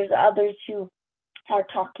 while there's others who are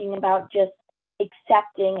talking about just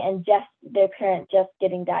accepting and just their parent just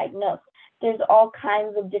getting diagnosed. There's all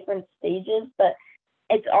kinds of different stages, but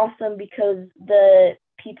it's awesome because the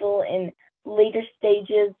people in later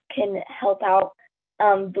stages can help out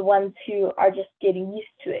the ones who are just getting used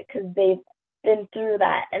to it because they've been through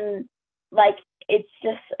that. And like, it's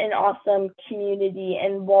just an awesome community.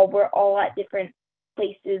 And while we're all at different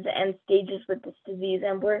places and stages with this disease,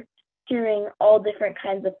 and we're hearing all different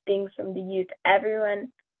kinds of things from the youth,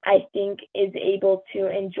 everyone, I think, is able to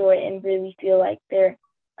enjoy and really feel like they're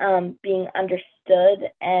being understood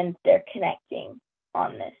and they're connecting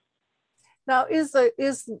on this. Now, is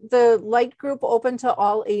the light group open to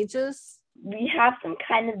all ages? We have some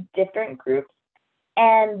kind of different groups,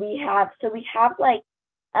 and we have like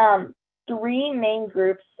 3 main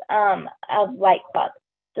groups of light club.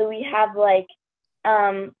 So we have like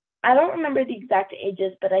I don't remember the exact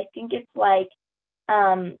ages, but I think it's like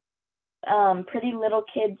pretty little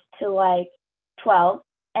kids to like 12,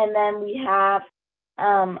 and then we have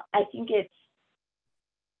I think it's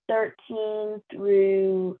 13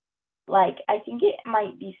 through like I think it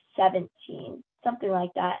might be 17, something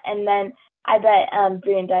like that. And then I bet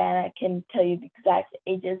Brie and Diana can tell you the exact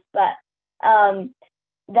ages, but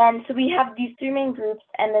then so we have these 3 main groups,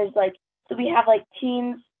 and there's like, so we have like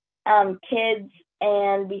teens, kids,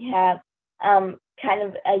 and we have kind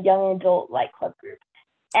of a young adult light club group.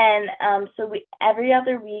 And so every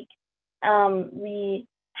other week we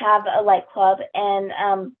have a light club,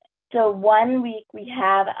 and so one week we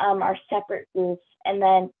have our separate groups, and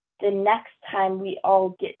then the next time we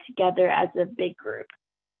all get together as a big group.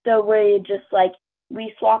 So we're just like,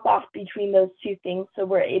 we swap off between those two things, so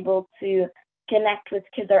we're able to connect with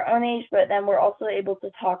kids our own age, but then we're also able to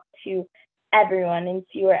talk to everyone and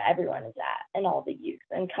see where everyone is at and all the youth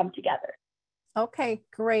and come together. Okay,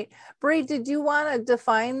 great. Bree, did you want to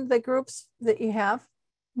define the groups that you have?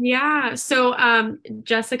 Yeah. So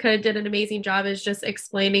Jessica did an amazing job as just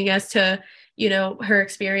explaining as to, her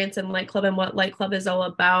experience in Light Club and what Light Club is all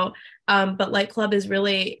about. But Light Club is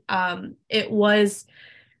really, it was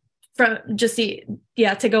from just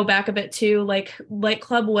to go back a bit too, like Light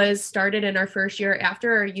Club was started in our first year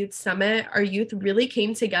after our youth summit. Our youth really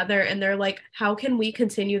came together and they're like, how can we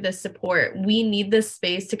continue this support? We need this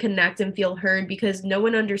space to connect and feel heard because no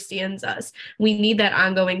one understands us. We need that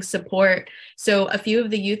ongoing support. So a few of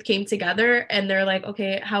the youth came together and they're like,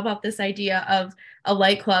 okay, how about this idea of a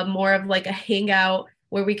Light Club, more of like a hangout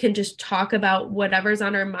where we can just talk about whatever's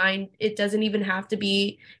on our mind. It doesn't even have to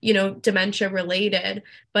be, dementia related,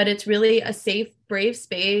 but it's really a safe, brave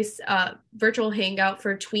space, virtual hangout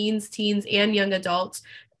for tweens, teens, and young adults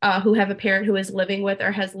who have a parent who is living with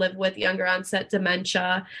or has lived with younger onset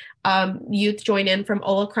dementia. Youth join in from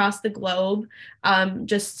all across the globe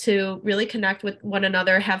just to really connect with one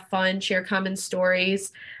another, have fun, share common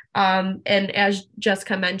stories. And as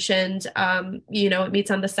Jessica mentioned, it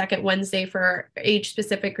meets on the second Wednesday for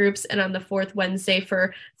age-specific groups and on the fourth Wednesday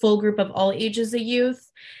for full group of all ages of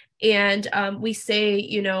youth. And we say,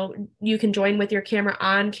 you can join with your camera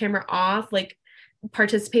on, camera off, like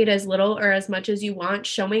participate as little or as much as you want.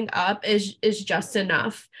 Showing up is just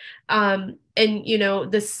enough. And,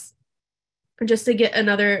 this, just to give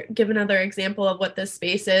another example of what this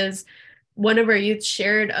space is, one of our youth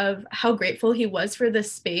shared of how grateful he was for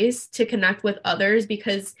this space to connect with others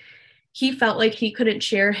because he felt like he couldn't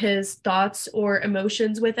share his thoughts or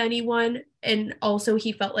emotions with anyone. And also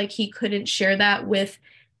he felt like he couldn't share that with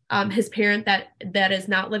his parent that is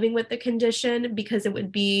not living with the condition because it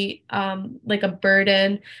would be like a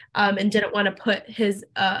burden, and didn't want to put his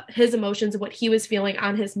emotions of what he was feeling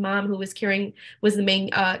on his mom, who was the main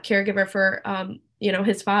caregiver for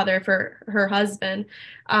his father, for her husband.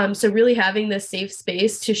 So really having this safe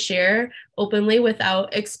space to share openly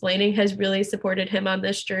without explaining has really supported him on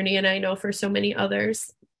this journey. And I know for so many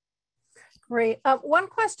others. Great. One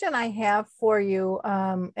question I have for you,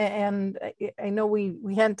 and I know we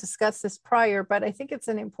hadn't discussed this prior, but I think it's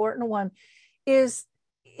an important one, is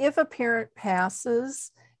if a parent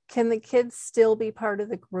passes, can the kids still be part of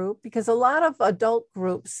the group? Because a lot of adult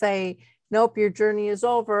groups say, nope, your journey is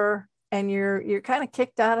over, and you're kind of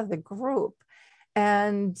kicked out of the group.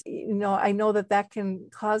 And, I know that can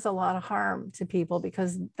cause a lot of harm to people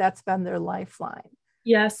because that's been their lifeline.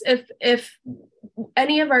 Yes. If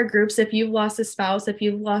any of our groups, if you've lost a spouse, if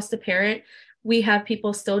you've lost a parent, we have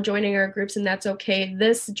people still joining our groups, and that's okay.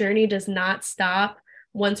 This journey does not stop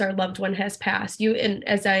once our loved one has passed. You, and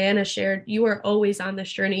as Diana shared, you are always on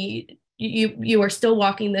this journey. You are still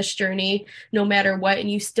walking this journey no matter what, and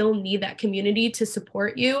you still need that community to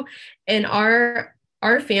support you. And our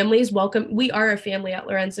families welcome. We are a family at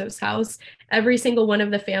Lorenzo's House. Every single one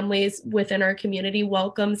of the families within our community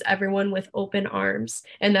welcomes everyone with open arms,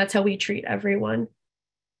 and that's how we treat everyone.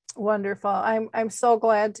 Wonderful. I'm so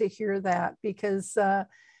glad to hear that because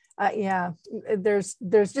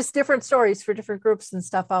there's just different stories for different groups and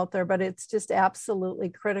stuff out there, but it's just absolutely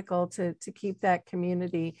critical to keep that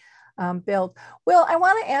community built. Will, I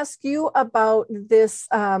want to ask you about this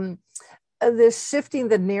shifting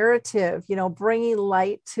the narrative, bringing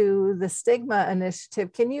light to the stigma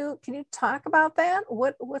initiative. Can you talk about that?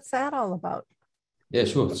 What's that all about? Yeah,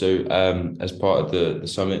 sure. So as part of the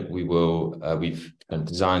summit, we've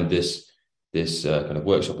designed this kind of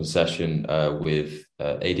workshop and session with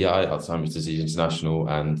ADI, Alzheimer's Disease International,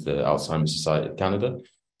 and the Alzheimer's Society of Canada.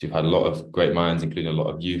 So we've had a lot of great minds, including a lot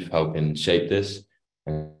of youth, helping shape this.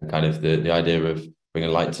 And kind of the idea of bringing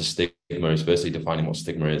light to stigma is firstly defining what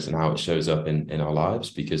stigma is and how it shows up in our lives,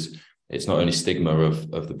 because it's not only stigma of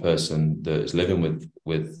the person that is living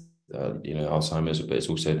with Alzheimer's, but it's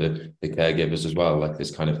also the caregivers as well. Like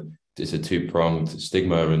it's a two-pronged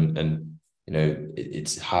stigma, and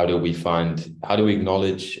it's how do we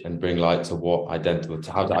acknowledge and bring light to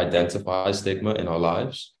how to identify stigma in our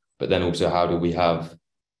lives, but then also how do we have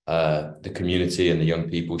the community and the young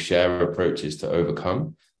people share approaches to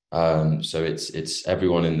overcome. So it's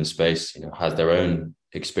everyone in the space, has their own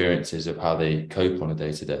experiences of how they cope on a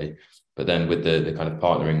day-to-day, but then with the kind of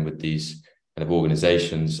partnering with these kind of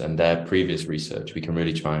organizations and their previous research, we can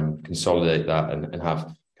really try and consolidate that and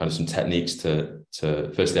have kind of some techniques to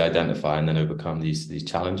firstly identify and then overcome these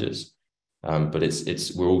challenges. But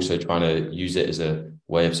we're also trying to use it as a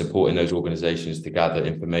way of supporting those organizations to gather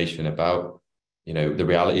information about, the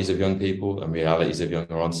realities of young people and realities of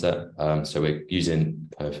younger onset. So we're using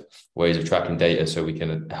kind of ways of tracking data so we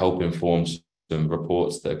can help inform some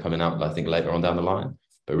reports that are coming out, I think, later on down the line.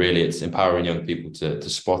 But really, it's empowering young people to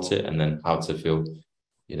spot it and then how to feel,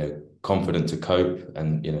 confident to cope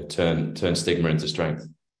and, turn stigma into strength.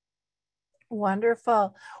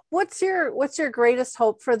 Wonderful. What's your greatest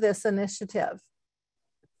hope for this initiative?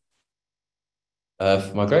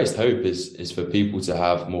 My greatest hope is for people to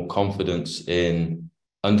have more confidence in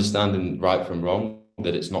understanding right from wrong,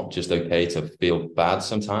 that it's not just okay to feel bad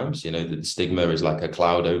sometimes, that the stigma is like a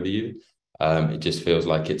cloud over you. It just feels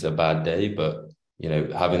like it's a bad day, but,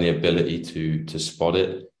 having the ability to spot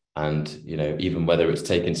it and, even whether it's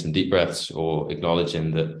taking some deep breaths or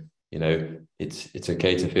acknowledging that, it's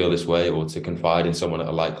okay to feel this way or to confide in someone at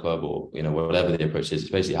a light club or, whatever the approach is.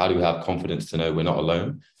 It's basically how do we have confidence to know we're not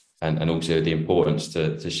alone? And also the importance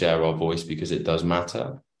to share our voice because it does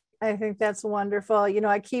matter. I think that's wonderful.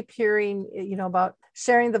 I keep hearing, about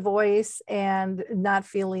sharing the voice and not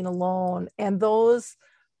feeling alone. And those,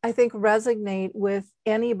 I think, resonate with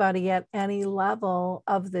anybody at any level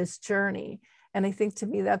of this journey. And I think to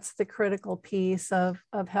me, that's the critical piece of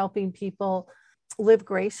helping people live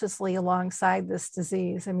graciously alongside this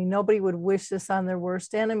disease. I mean, nobody would wish this on their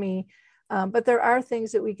worst enemy. But there are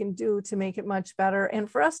things that we can do to make it much better and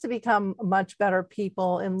for us to become much better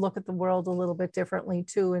people and look at the world a little bit differently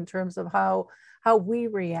too, in terms of how we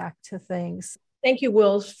react to things. Thank you,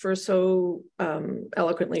 Will, for so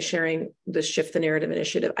eloquently sharing this Shift the Narrative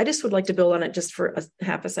initiative. I just would like to build on it just for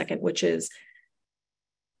half a second, which is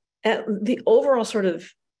the overall sort of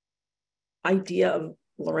idea of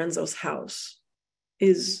Lorenzo's house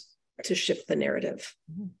is to shift the narrative.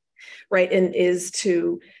 Mm-hmm. Right. And is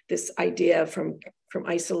to this idea from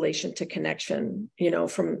isolation to connection,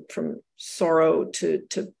 from sorrow to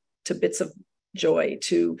bits of joy,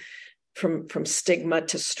 from stigma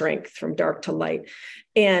to strength, from dark to light.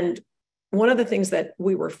 And one of the things that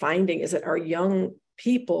we were finding is that our young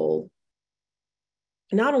people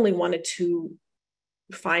not only wanted to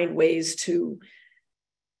find ways to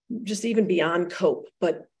just even beyond cope,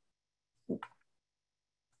 but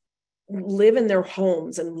live in their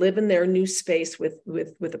homes and live in their new space with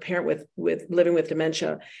a parent with living with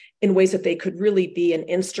dementia in ways that they could really be an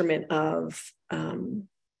instrument of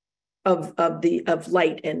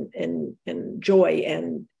light and joy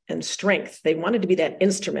and strength. They wanted to be that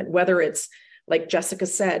instrument, whether it's like Jessica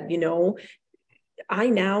said, I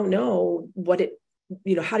now know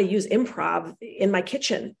how to use improv in my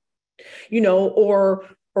kitchen, or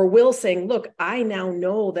Will saying, look, I now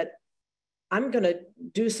know that I'm going to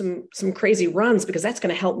do some crazy runs because that's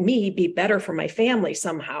going to help me be better for my family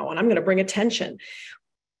somehow. And I'm going to bring attention.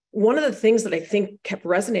 One of the things that I think kept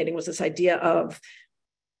resonating was this idea of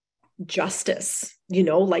justice,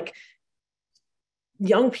 like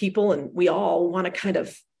young people, and we all want to kind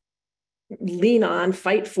of lean on,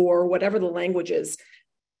 fight for whatever the language is,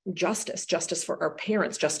 justice for our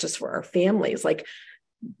parents, justice for our families, like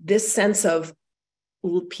this sense of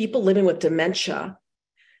people living with dementia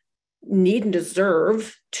need and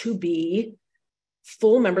deserve to be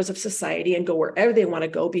full members of society and go wherever they want to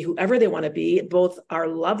go, be whoever they want to be, both our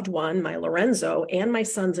loved one, my Lorenzo, and my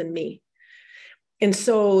sons and me. And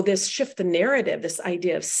so this shift the narrative, this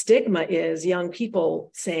idea of stigma is young people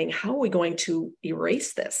saying, how are we going to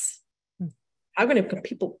erase this? How are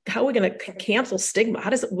we going to cancel stigma?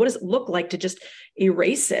 What does it look like to just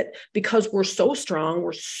erase it? Because we're so strong,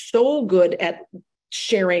 we're so good at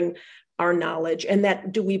sharing our knowledge, and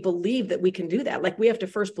that do we believe that we can do that? Like we have to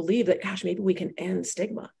first believe that, gosh, maybe we can end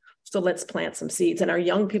stigma. So let's plant some seeds. And our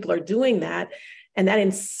young people are doing that. And that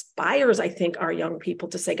inspires, I think, our young people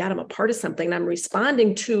to say, God, I'm a part of something. And I'm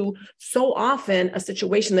responding to so often a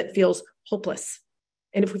situation that feels hopeless.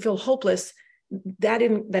 And if we feel hopeless, that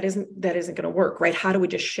isn't going to work, right? How do we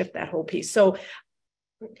just shift that whole piece? So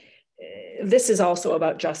this is also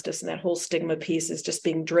about justice, and that whole stigma piece is just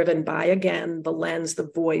being driven by, again, the lens, the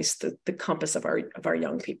voice, the compass of our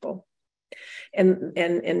young people.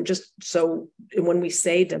 And just so when we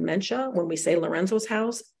say dementia, when we say Lorenzo's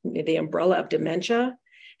house, the umbrella of dementia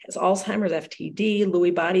has Alzheimer's, FTD,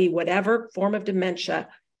 Lewy body, whatever form of dementia,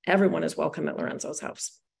 everyone is welcome at Lorenzo's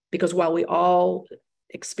house. Because while we all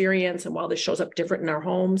experience, and while this shows up different in our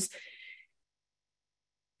homes,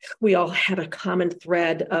 we all have a common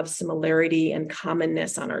thread of similarity and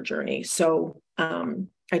commonness on our journey. So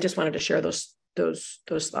I just wanted to share those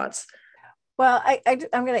thoughts. Well,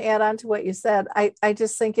 I'm going to add on to what you said. I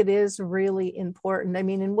just think it is really important. I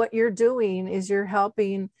mean, and what you're doing is you're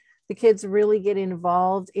helping the kids really get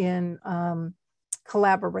involved in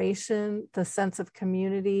collaboration, the sense of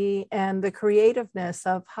community, and the creativeness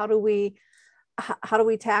of how do we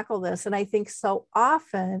tackle this? And I think so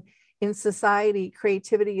often in society,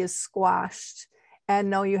 creativity is squashed. And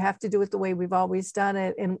no, you have to do it the way we've always done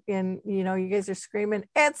it. And you know, you guys are screaming,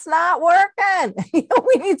 it's not working. You know,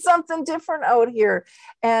 we need something different out here.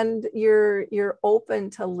 And you're open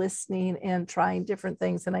to listening and trying different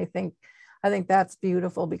things. And I think that's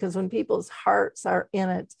beautiful, because when people's hearts are in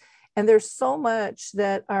it, and there's so much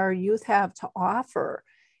that our youth have to offer,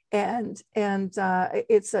 and it's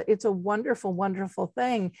a wonderful, wonderful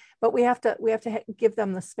thing. But we have to give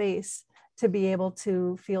them the space to be able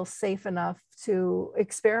to feel safe enough to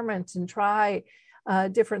experiment and try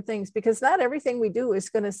different things, because not everything we do is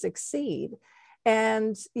going to succeed.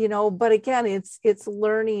 And, you know, but again, it's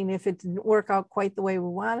learning. If it didn't work out quite the way we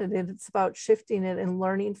wanted it, it's about shifting it and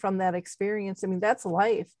learning from that experience. I mean, that's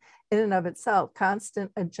life in and of itself,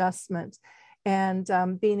 constant adjustment, and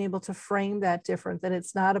being able to frame that different, that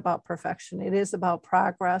it's not about perfection. It is about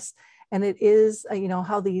progress. And it is, you know,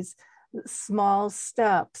 how these small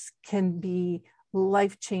steps can be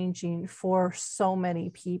life-changing for so many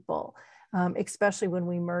people, especially when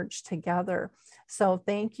we merge together. So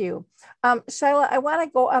thank you. Shyla, I want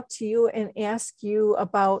to go up to you and ask you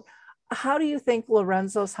about, how do you think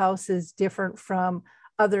Lorenzo's House is different from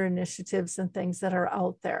other initiatives and things that are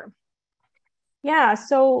out there? Yeah,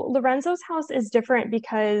 so Lorenzo's House is different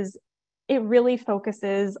because it really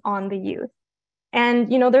focuses on the youth.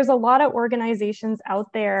 And, you know, there's a lot of organizations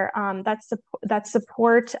out there that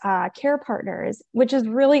support care partners, which is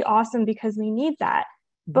really awesome because we need that.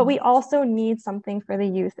 But we also need something for the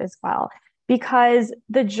youth as well, because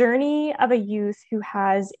the journey of a youth who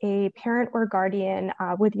has a parent or guardian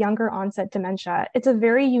with younger onset dementia, it's a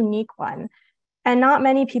very unique one. And not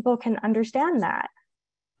many people can understand that.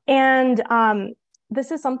 And this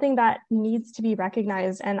is something that needs to be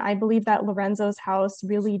recognized. And I believe that Lorenzo's House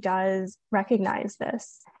really does recognize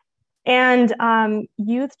this. And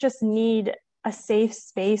youth just need a safe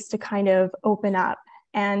space to kind of open up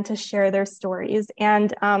and to share their stories.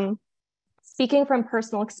 And speaking from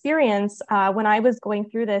personal experience, when I was going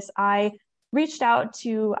through this, I reached out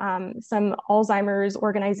to some Alzheimer's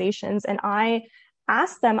organizations, and I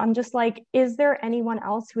asked them, I'm just like, is there anyone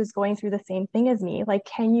else who is going through the same thing as me? Like,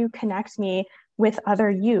 can you connect me with other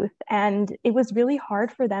youth? And it was really hard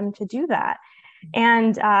for them to do that.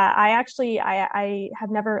 And I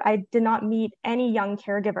did not meet any young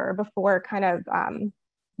caregiver before kind of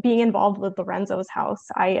being involved with Lorenzo's House.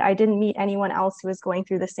 I didn't meet anyone else who was going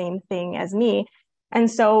through the same thing as me. And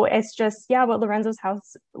so it's just, yeah, what Lorenzo's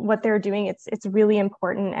House, what they're doing, it's really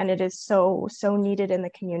important. And it is so needed in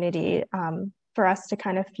the community for us to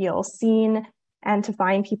kind of feel seen and to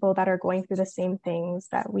find people that are going through the same things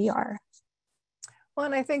that we are. Well,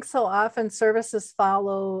 and I think so often services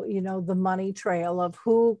follow, you know, the money trail of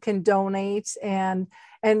who can donate and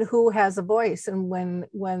who has a voice. And when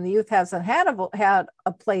the youth hasn't had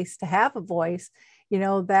a place to have a voice, you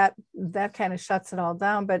know, that kind of shuts it all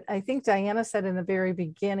down. But I think Diana said in the very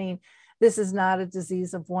beginning, this is not a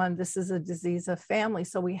disease of one, this is a disease of family.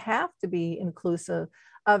 So we have to be inclusive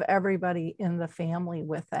of everybody in the family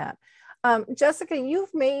with that. Jessica,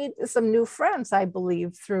 you've made some new friends, I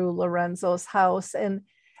believe, through Lorenzo's House. And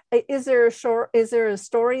is there a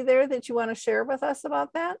story there that you want to share with us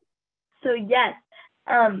about that? So yes.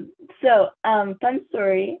 Fun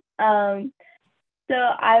story. So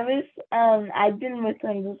I've been with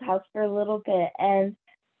Lorenzo's House for a little bit, and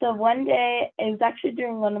so one day, it was actually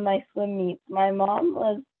during one of my swim meets. My mom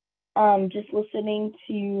was just listening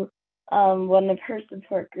to one of her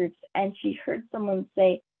support groups, and she heard someone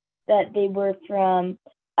say that they were from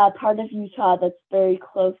a part of Utah that's very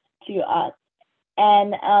close to us.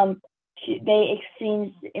 And they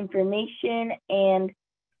exchanged information, and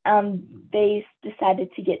they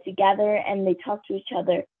decided to get together, and they talked to each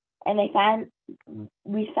other. And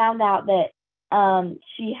we found out that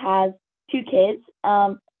she has 2 kids.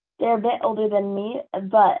 They're a bit older than me,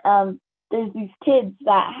 but there's these kids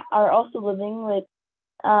that are also living with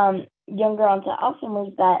younger onset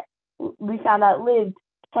Alzheimer's that we found out lived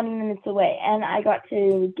 20 minutes away. And I got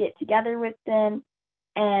to get together with them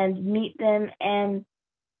and meet them, and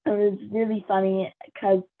it was really funny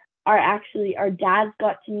because our dads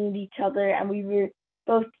got to meet each other, and we were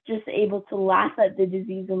both just able to laugh at the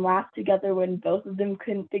disease and laugh together when both of them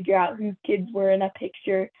couldn't figure out whose kids were in a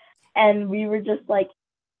picture. And we were just like,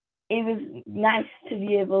 it was nice to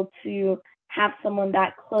be able to have someone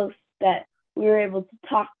that close that we were able to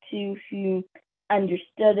talk to who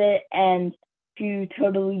understood it and who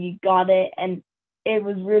totally got it. And it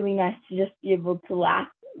was really nice to just be able to laugh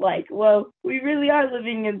like, whoa, we really are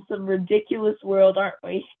living in some ridiculous world, aren't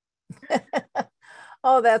we?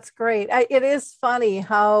 Oh, that's great. It is funny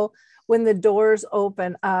how when the doors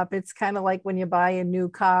open up, it's kind of like when you buy a new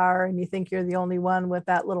car and you think you're the only one with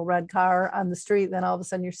that little red car on the street, then all of a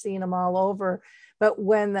sudden you're seeing them all over. But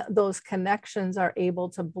when those connections are able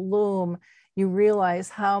to bloom, you realize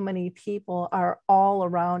how many people are all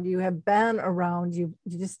around you, have been around you,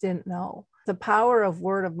 you just didn't know. The power of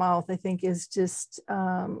word of mouth, I think, is just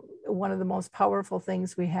one of the most powerful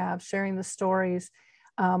things we have, sharing the stories,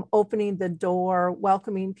 opening the door,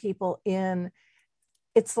 welcoming people in.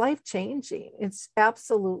 It's life-changing. It's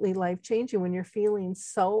absolutely life-changing when you're feeling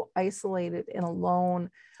so isolated and alone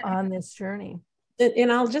on this journey.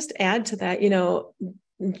 And I'll just add to that,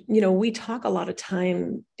 we talk a lot of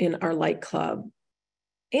time in our Light Club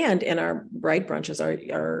and in our Bright Brunches,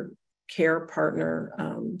 our care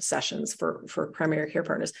partner sessions for primary care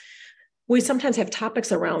partners. We sometimes have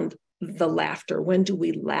topics around the laughter. When do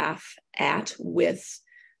we laugh at with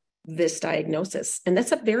this diagnosis? And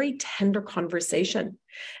that's a very tender conversation.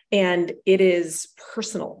 And it is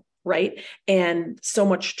personal, right? And so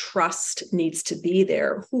much trust needs to be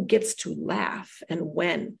there. Who gets to laugh and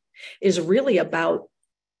when is really about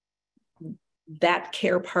that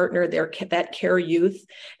care partner, that care youth.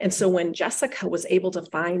 And so when Jessica was able to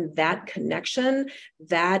find that connection,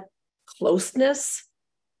 that closeness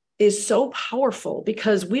is so powerful,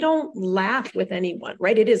 because we don't laugh with anyone,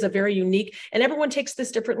 right? It is a very unique, and everyone takes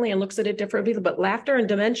this differently and looks at it differently, but laughter and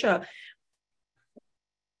dementia,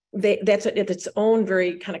 that's its own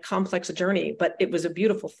very kind of complex journey. But it was a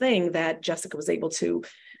beautiful thing that Jessica was able to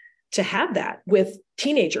have that with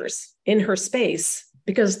teenagers in her space,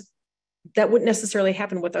 because that wouldn't necessarily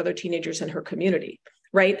happen with other teenagers in her community,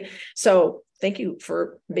 right? So thank you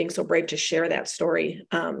for being so brave to share that story,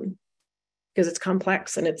 because it's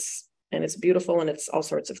complex and it's beautiful and it's all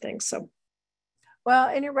sorts of things. So. Well,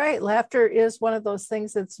 and you're right. Laughter is one of those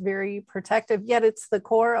things that's very protective, yet it's the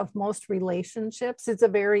core of most relationships. It's a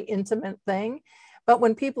very intimate thing. But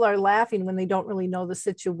when people are laughing, when they don't really know the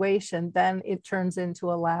situation, then it turns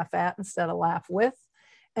into a laugh at instead of laugh with.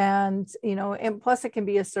 And, and plus it can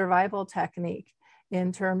be a survival technique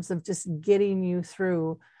in terms of just getting you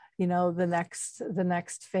through, the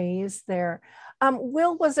next phase there.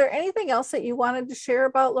 Will, was there anything else that you wanted to share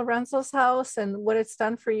about Lorenzo's house and what it's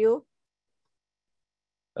done for you?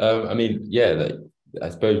 I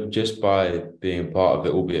suppose just by being part of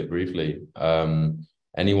it, albeit briefly,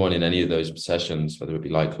 anyone in any of those sessions, whether it be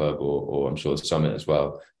Light Club or I'm sure the Summit as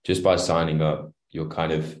well, just by signing up, you're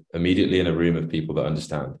kind of immediately in a room of people that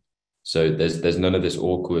understand. So there's none of this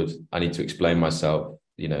awkward, I need to explain myself,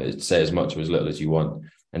 say as much or as little as you want.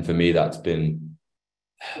 And for me, that's been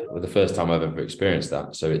the first time I've ever experienced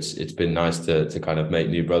that. So it's been nice to kind of make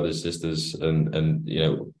new brothers, sisters, and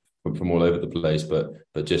from all over the place, but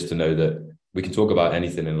just to know that we can talk about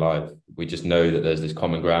anything in life. We just know that there's this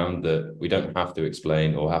common ground that we don't have to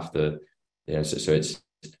explain or have to, so it's,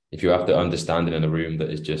 if you have to understand it in a room that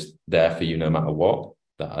is just there for you no matter what,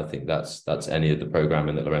 that I think that's any of the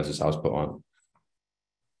programming that Lorenzo's house put on.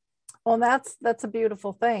 Well, that's a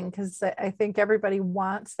beautiful thing, because I think everybody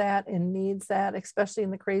wants that and needs that, especially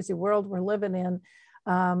in the crazy world we're living in.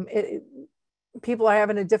 People are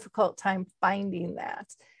having a difficult time finding that.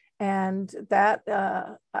 And that,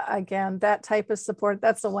 again, that type of support,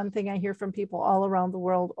 that's the one thing I hear from people all around the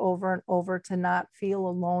world over and over, to not feel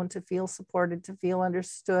alone, to feel supported, to feel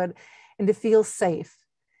understood, and to feel safe.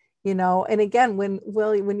 And again, when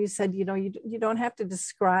you said, you don't have to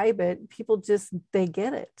describe it, people they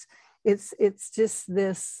get it. It's just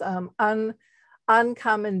this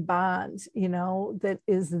uncommon bond, that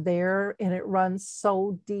is there, and it runs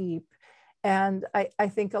so deep. And I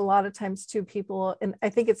think a lot of times too, people, and I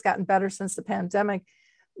think it's gotten better since the pandemic,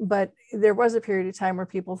 but there was a period of time where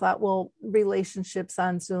people thought, well, relationships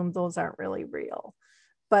on Zoom, those aren't really real,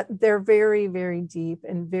 but they're very, very deep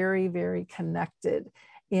and very, very connected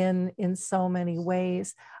in so many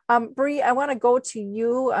ways. Bree, I want to go to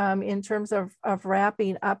you in terms of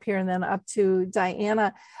wrapping up here, and then up to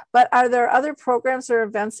Diana. But are there other programs or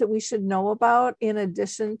events that we should know about in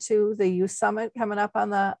addition to the Youth Summit coming up on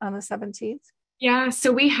the 17th? Yeah,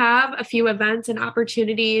 so we have a few events and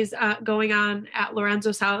opportunities going on at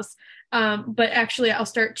Lorenzo's house. But actually, I'll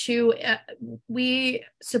start too. We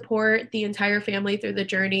support the entire family through the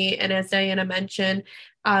journey. And as Diana mentioned,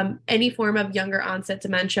 any form of younger onset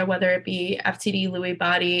dementia, whether it be FTD, Lewy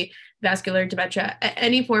body, vascular dementia,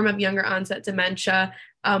 any form of younger onset dementia.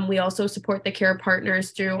 We also support the care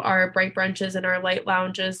partners through our bright brunches and our light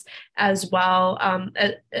lounges as well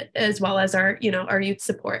as our, our youth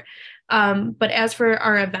support. But as for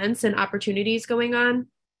our events and opportunities going on,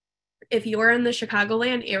 if you're in the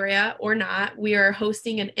Chicagoland area or not, we are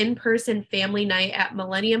hosting an in-person family night at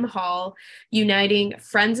Millennium Hall, uniting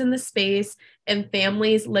friends in the space and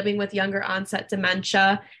families living with younger onset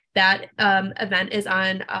dementia. That event is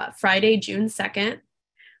on Friday, June 2nd.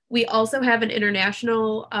 We also have an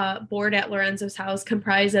international board at Lorenzo's House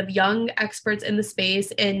comprised of young experts in the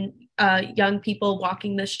space and young people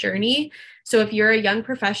walking this journey. So if you're a young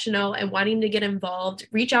professional and wanting to get involved,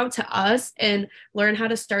 reach out to us and learn how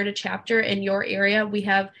to start a chapter in your area. We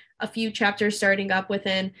have a few chapters starting up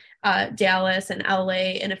within Dallas and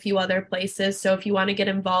LA and a few other places. So if you want to get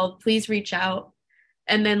involved, please reach out.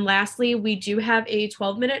 And then lastly, we do have a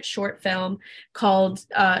 12-minute short film called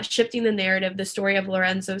Shifting the Narrative, the Story of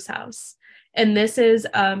Lorenzo's House. And this is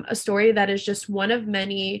a story that is just one of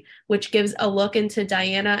many, which gives a look into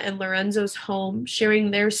Diana and Lorenzo's home, sharing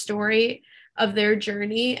their story of their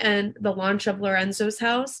journey and the launch of Lorenzo's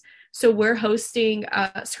House. So we're hosting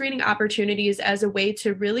screening opportunities as a way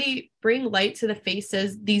to really bring light to the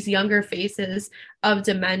faces, these younger faces of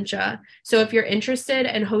dementia. So if you're interested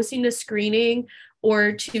in hosting a screening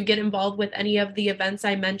or to get involved with any of the events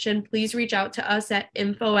I mentioned, please reach out to us at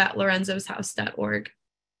info@lorenzoshouse.org.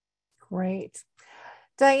 Great.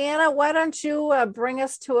 Diana, why don't you bring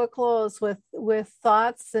us to a close with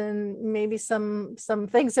thoughts and maybe some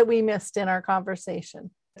things that we missed in our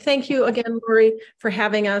conversation? Thank you again, Lori, for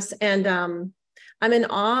having us. And I'm in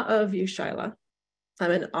awe of you, Shyla.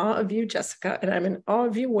 I'm in awe of you, Jessica, and I'm in awe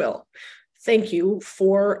of you, Will. Thank you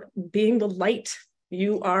for being the light.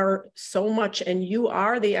 You are so much, and you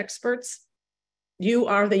are the experts. You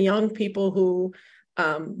are the young people who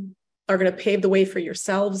are going to pave the way for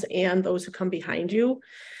yourselves and those who come behind you.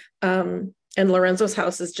 And Lorenzo's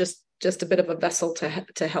House is just a bit of a vessel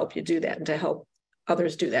to help you do that and to help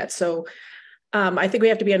others do that. So I think we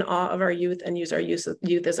have to be in awe of our youth and use our youth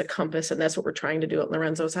as a compass. And that's what we're trying to do at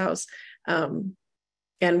Lorenzo's House. And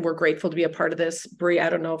we're grateful to be a part of this. Bree, I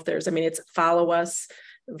don't know if it's follow us,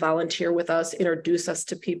 volunteer with us, introduce us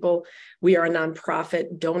to people. We are a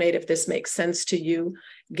nonprofit. Donate if this makes sense to you.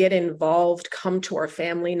 Get involved. Come to our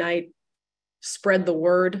family night. Spread the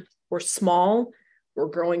word. We're small. We're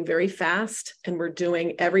growing very fast, and we're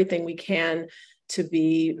doing everything we can to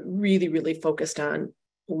be really, really focused on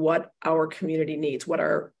what our community needs, what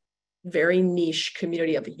our very niche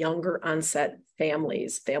community of younger onset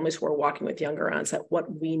families who are walking with younger onset,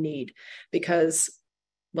 what we need. Because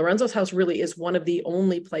Lorenzo's House really is one of the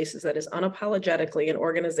only places that is unapologetically an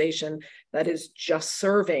organization that is just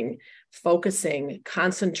serving, focusing,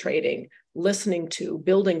 concentrating, listening to,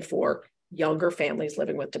 building for younger families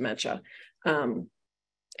living with dementia. And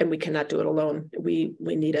we cannot do it alone. We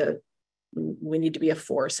need to be a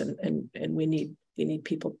force, and we need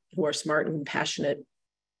people who are smart and passionate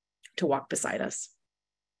to walk beside us.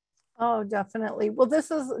 Oh, definitely. Well, this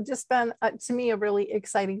has just been, to me, a really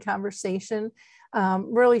exciting conversation,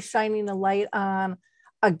 really shining a light on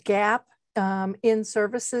a gap in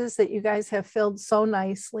services that you guys have filled so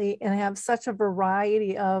nicely and have such a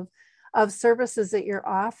variety of services that you're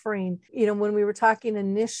offering. When we were talking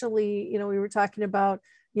initially, we were talking about,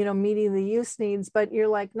 meeting the youth needs, but you're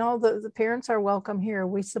like, no, the parents are welcome here.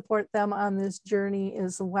 We support them on this journey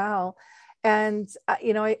as well. And,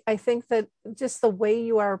 I think that just the way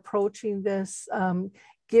you are approaching this,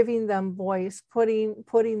 giving them voice,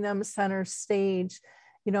 putting them center stage,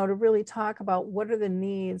 to really talk about what are the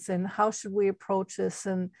needs and how should we approach this,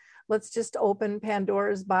 and let's just open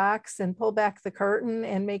Pandora's box and pull back the curtain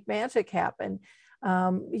and make magic happen.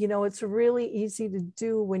 It's really easy to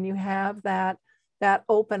do when you have that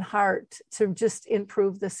open heart to just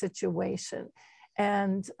improve the situation.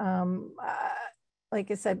 And like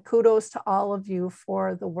I said, kudos to all of you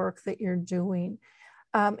for the work that you're doing.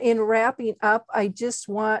 In wrapping up, I just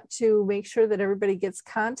want to make sure that everybody gets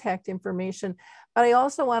contact information, but I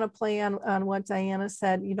also want to play on what Diana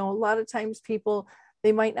said. A lot of times people,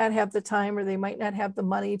 they might not have the time or they might not have the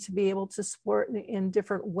money to be able to support in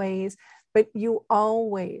different ways, but you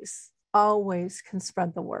always can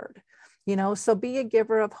spread the word. So be a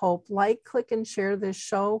giver of hope. Like, click, and share this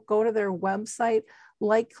show. Go to their website,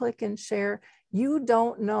 click, and share. You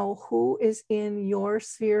don't know who is in your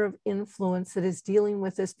sphere of influence that is dealing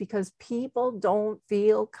with this, because people don't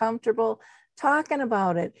feel comfortable talking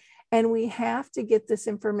about it. And we have to get this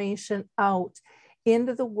information out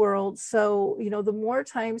into the world. So, the more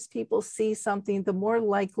times people see something, the more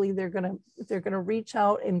likely they're going to reach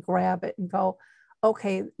out and grab it and go,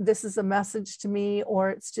 okay, this is a message to me,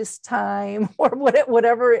 or it's just time, or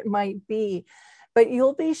whatever it might be. But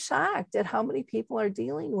you'll be shocked at how many people are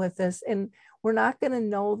dealing with this. And we're not going to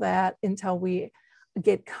know that until we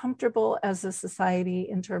get comfortable as a society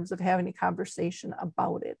in terms of having a conversation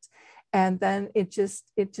about it. And then it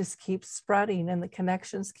just keeps spreading and the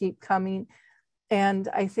connections keep coming. And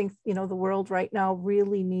I think, the world right now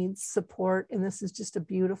really needs support. And this is just a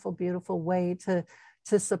beautiful, beautiful way to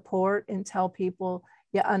support and tell people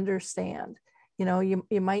you understand. You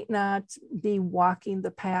might not be walking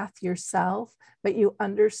the path yourself, but you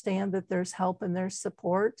understand that there's help and there's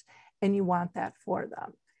support, and you want that for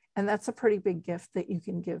them. And that's a pretty big gift that you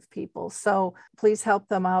can give people. So please help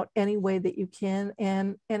them out any way that you can,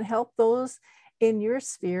 and help those in your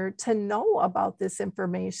sphere to know about this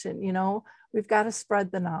information. We've got to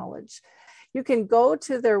spread the knowledge. You can go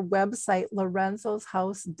to their website,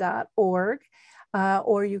 lorenzoshouse.org.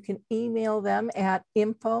 Or you can email them at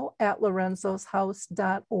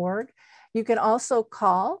info@lorenzoshouse.org. You can also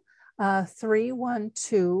call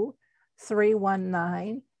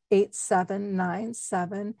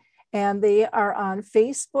 312-319-8797. And they are on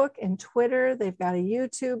Facebook and Twitter. They've got a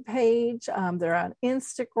YouTube page. They're on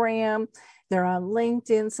Instagram. They're on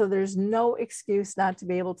LinkedIn. So there's no excuse not to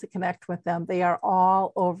be able to connect with them. They are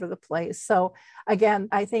all over the place. So again,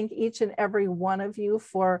 I thank each and every one of you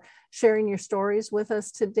for sharing your stories with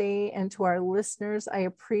us today. And to our listeners, I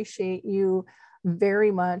appreciate you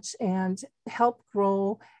very much, and help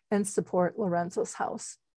grow and support Lorenzo's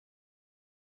House.